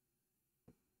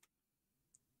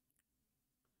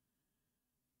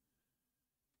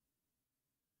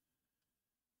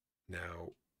 Now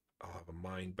I'll have a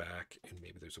mine back, and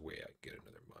maybe there's a way I can get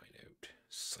another mine out.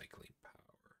 Cycling power.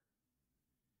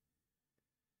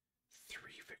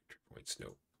 3 victory points.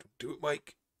 No, don't do it,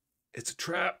 Mike. It's a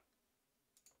trap.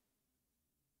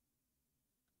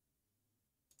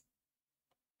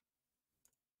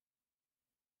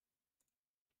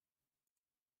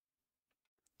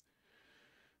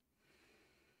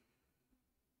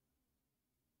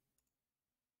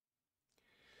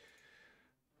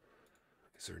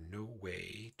 Is there no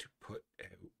way to put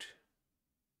out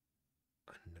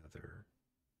another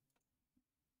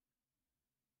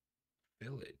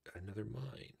village, another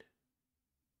mine?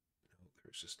 No,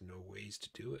 there's just no ways to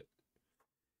do it.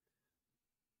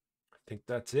 I think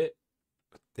that's it.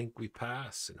 I think we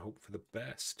pass and hope for the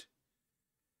best.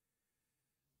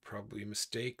 Probably a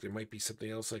mistake. There might be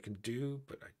something else I can do,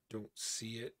 but I don't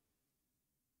see it.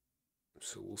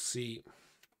 So we'll see.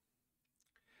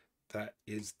 That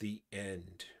is the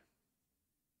end.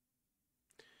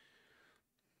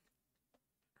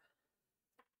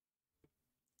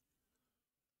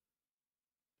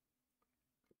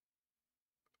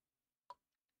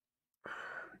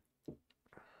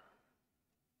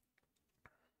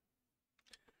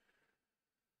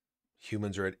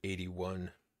 Humans are at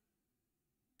 81.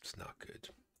 It's not good.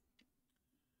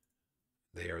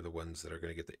 They are the ones that are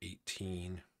going to get the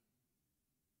 18.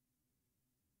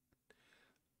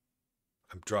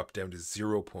 I'm dropped down to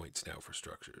 0 points now for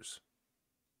structures.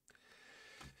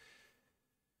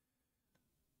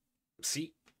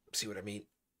 See what I mean?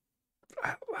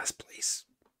 Last place.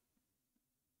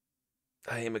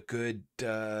 I am a good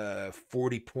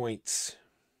 40 points.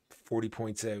 40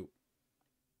 points out.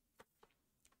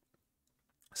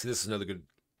 So this is another good...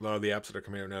 A lot of the apps that are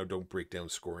coming out now don't break down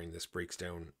scoring. This breaks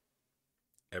down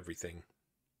everything.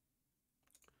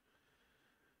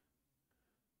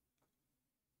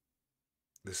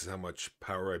 This is how much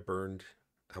power I burned,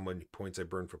 how many points I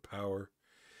burned for power.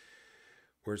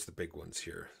 Where's the big ones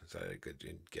here? So I could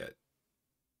get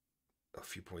a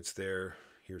few points there.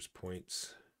 Here's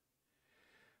points.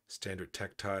 Standard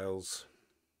tech tiles.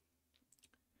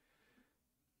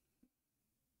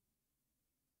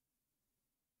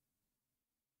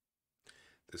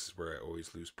 This is where I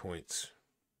always lose points.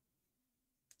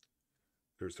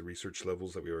 There's the research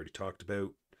levels that we already talked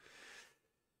about.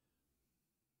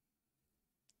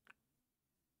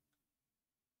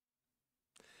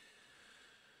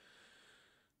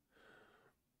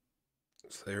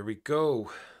 So there we go.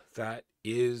 That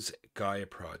is Gaia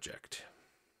Project.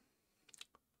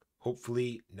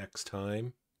 Hopefully next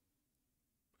time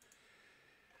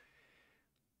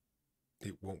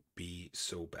it won't be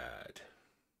so bad.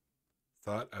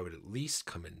 Thought I would at least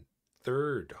come in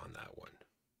third on that one.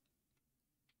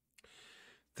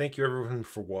 Thank you everyone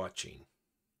for watching.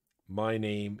 My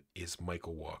name is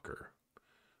Michael Walker.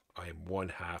 I am one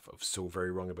half of So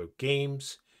Very Wrong About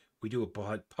Games. We do a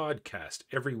podcast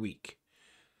every week.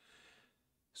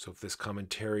 So if this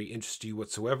commentary interests you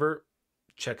whatsoever,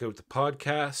 check out the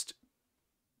podcast.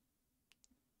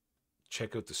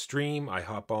 Check out the stream. I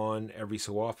hop on every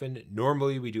so often.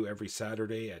 Normally we do every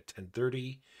Saturday at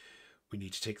 10:30. We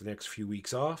need to take the next few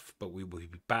weeks off, but we will be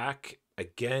back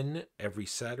again every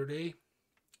Saturday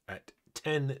at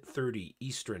 10:30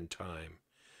 Eastern Time.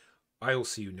 I will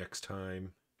see you next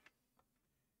time.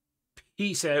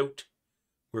 Peace out.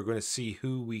 We're going to see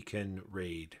who we can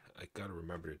raid. I got to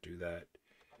remember to do that.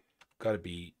 Got to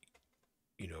be,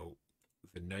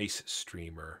 the nice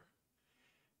streamer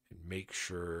and make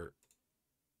sure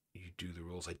you do the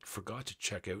rules. I forgot to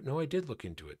check out. No, I did look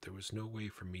into it. There was no way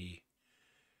for me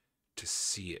to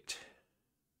see it.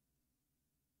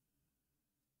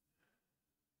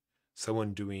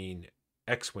 Someone doing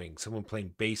X-Wing, someone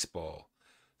playing baseball,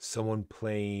 someone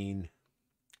playing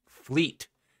Fleet.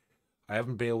 I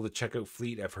haven't been able to check out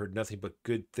Fleet. I've heard nothing but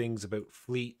good things about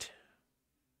Fleet.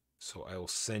 So I will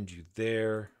send you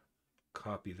there.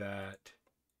 Copy that.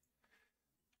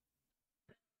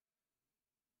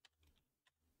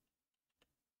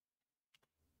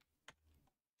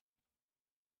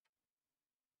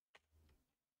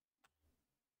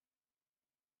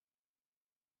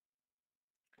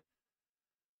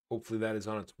 Hopefully that is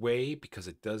on its way because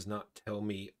it does not tell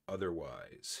me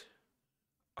otherwise.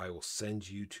 I will send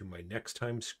you to my next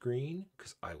time screen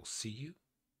because I will see you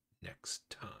next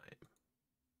time.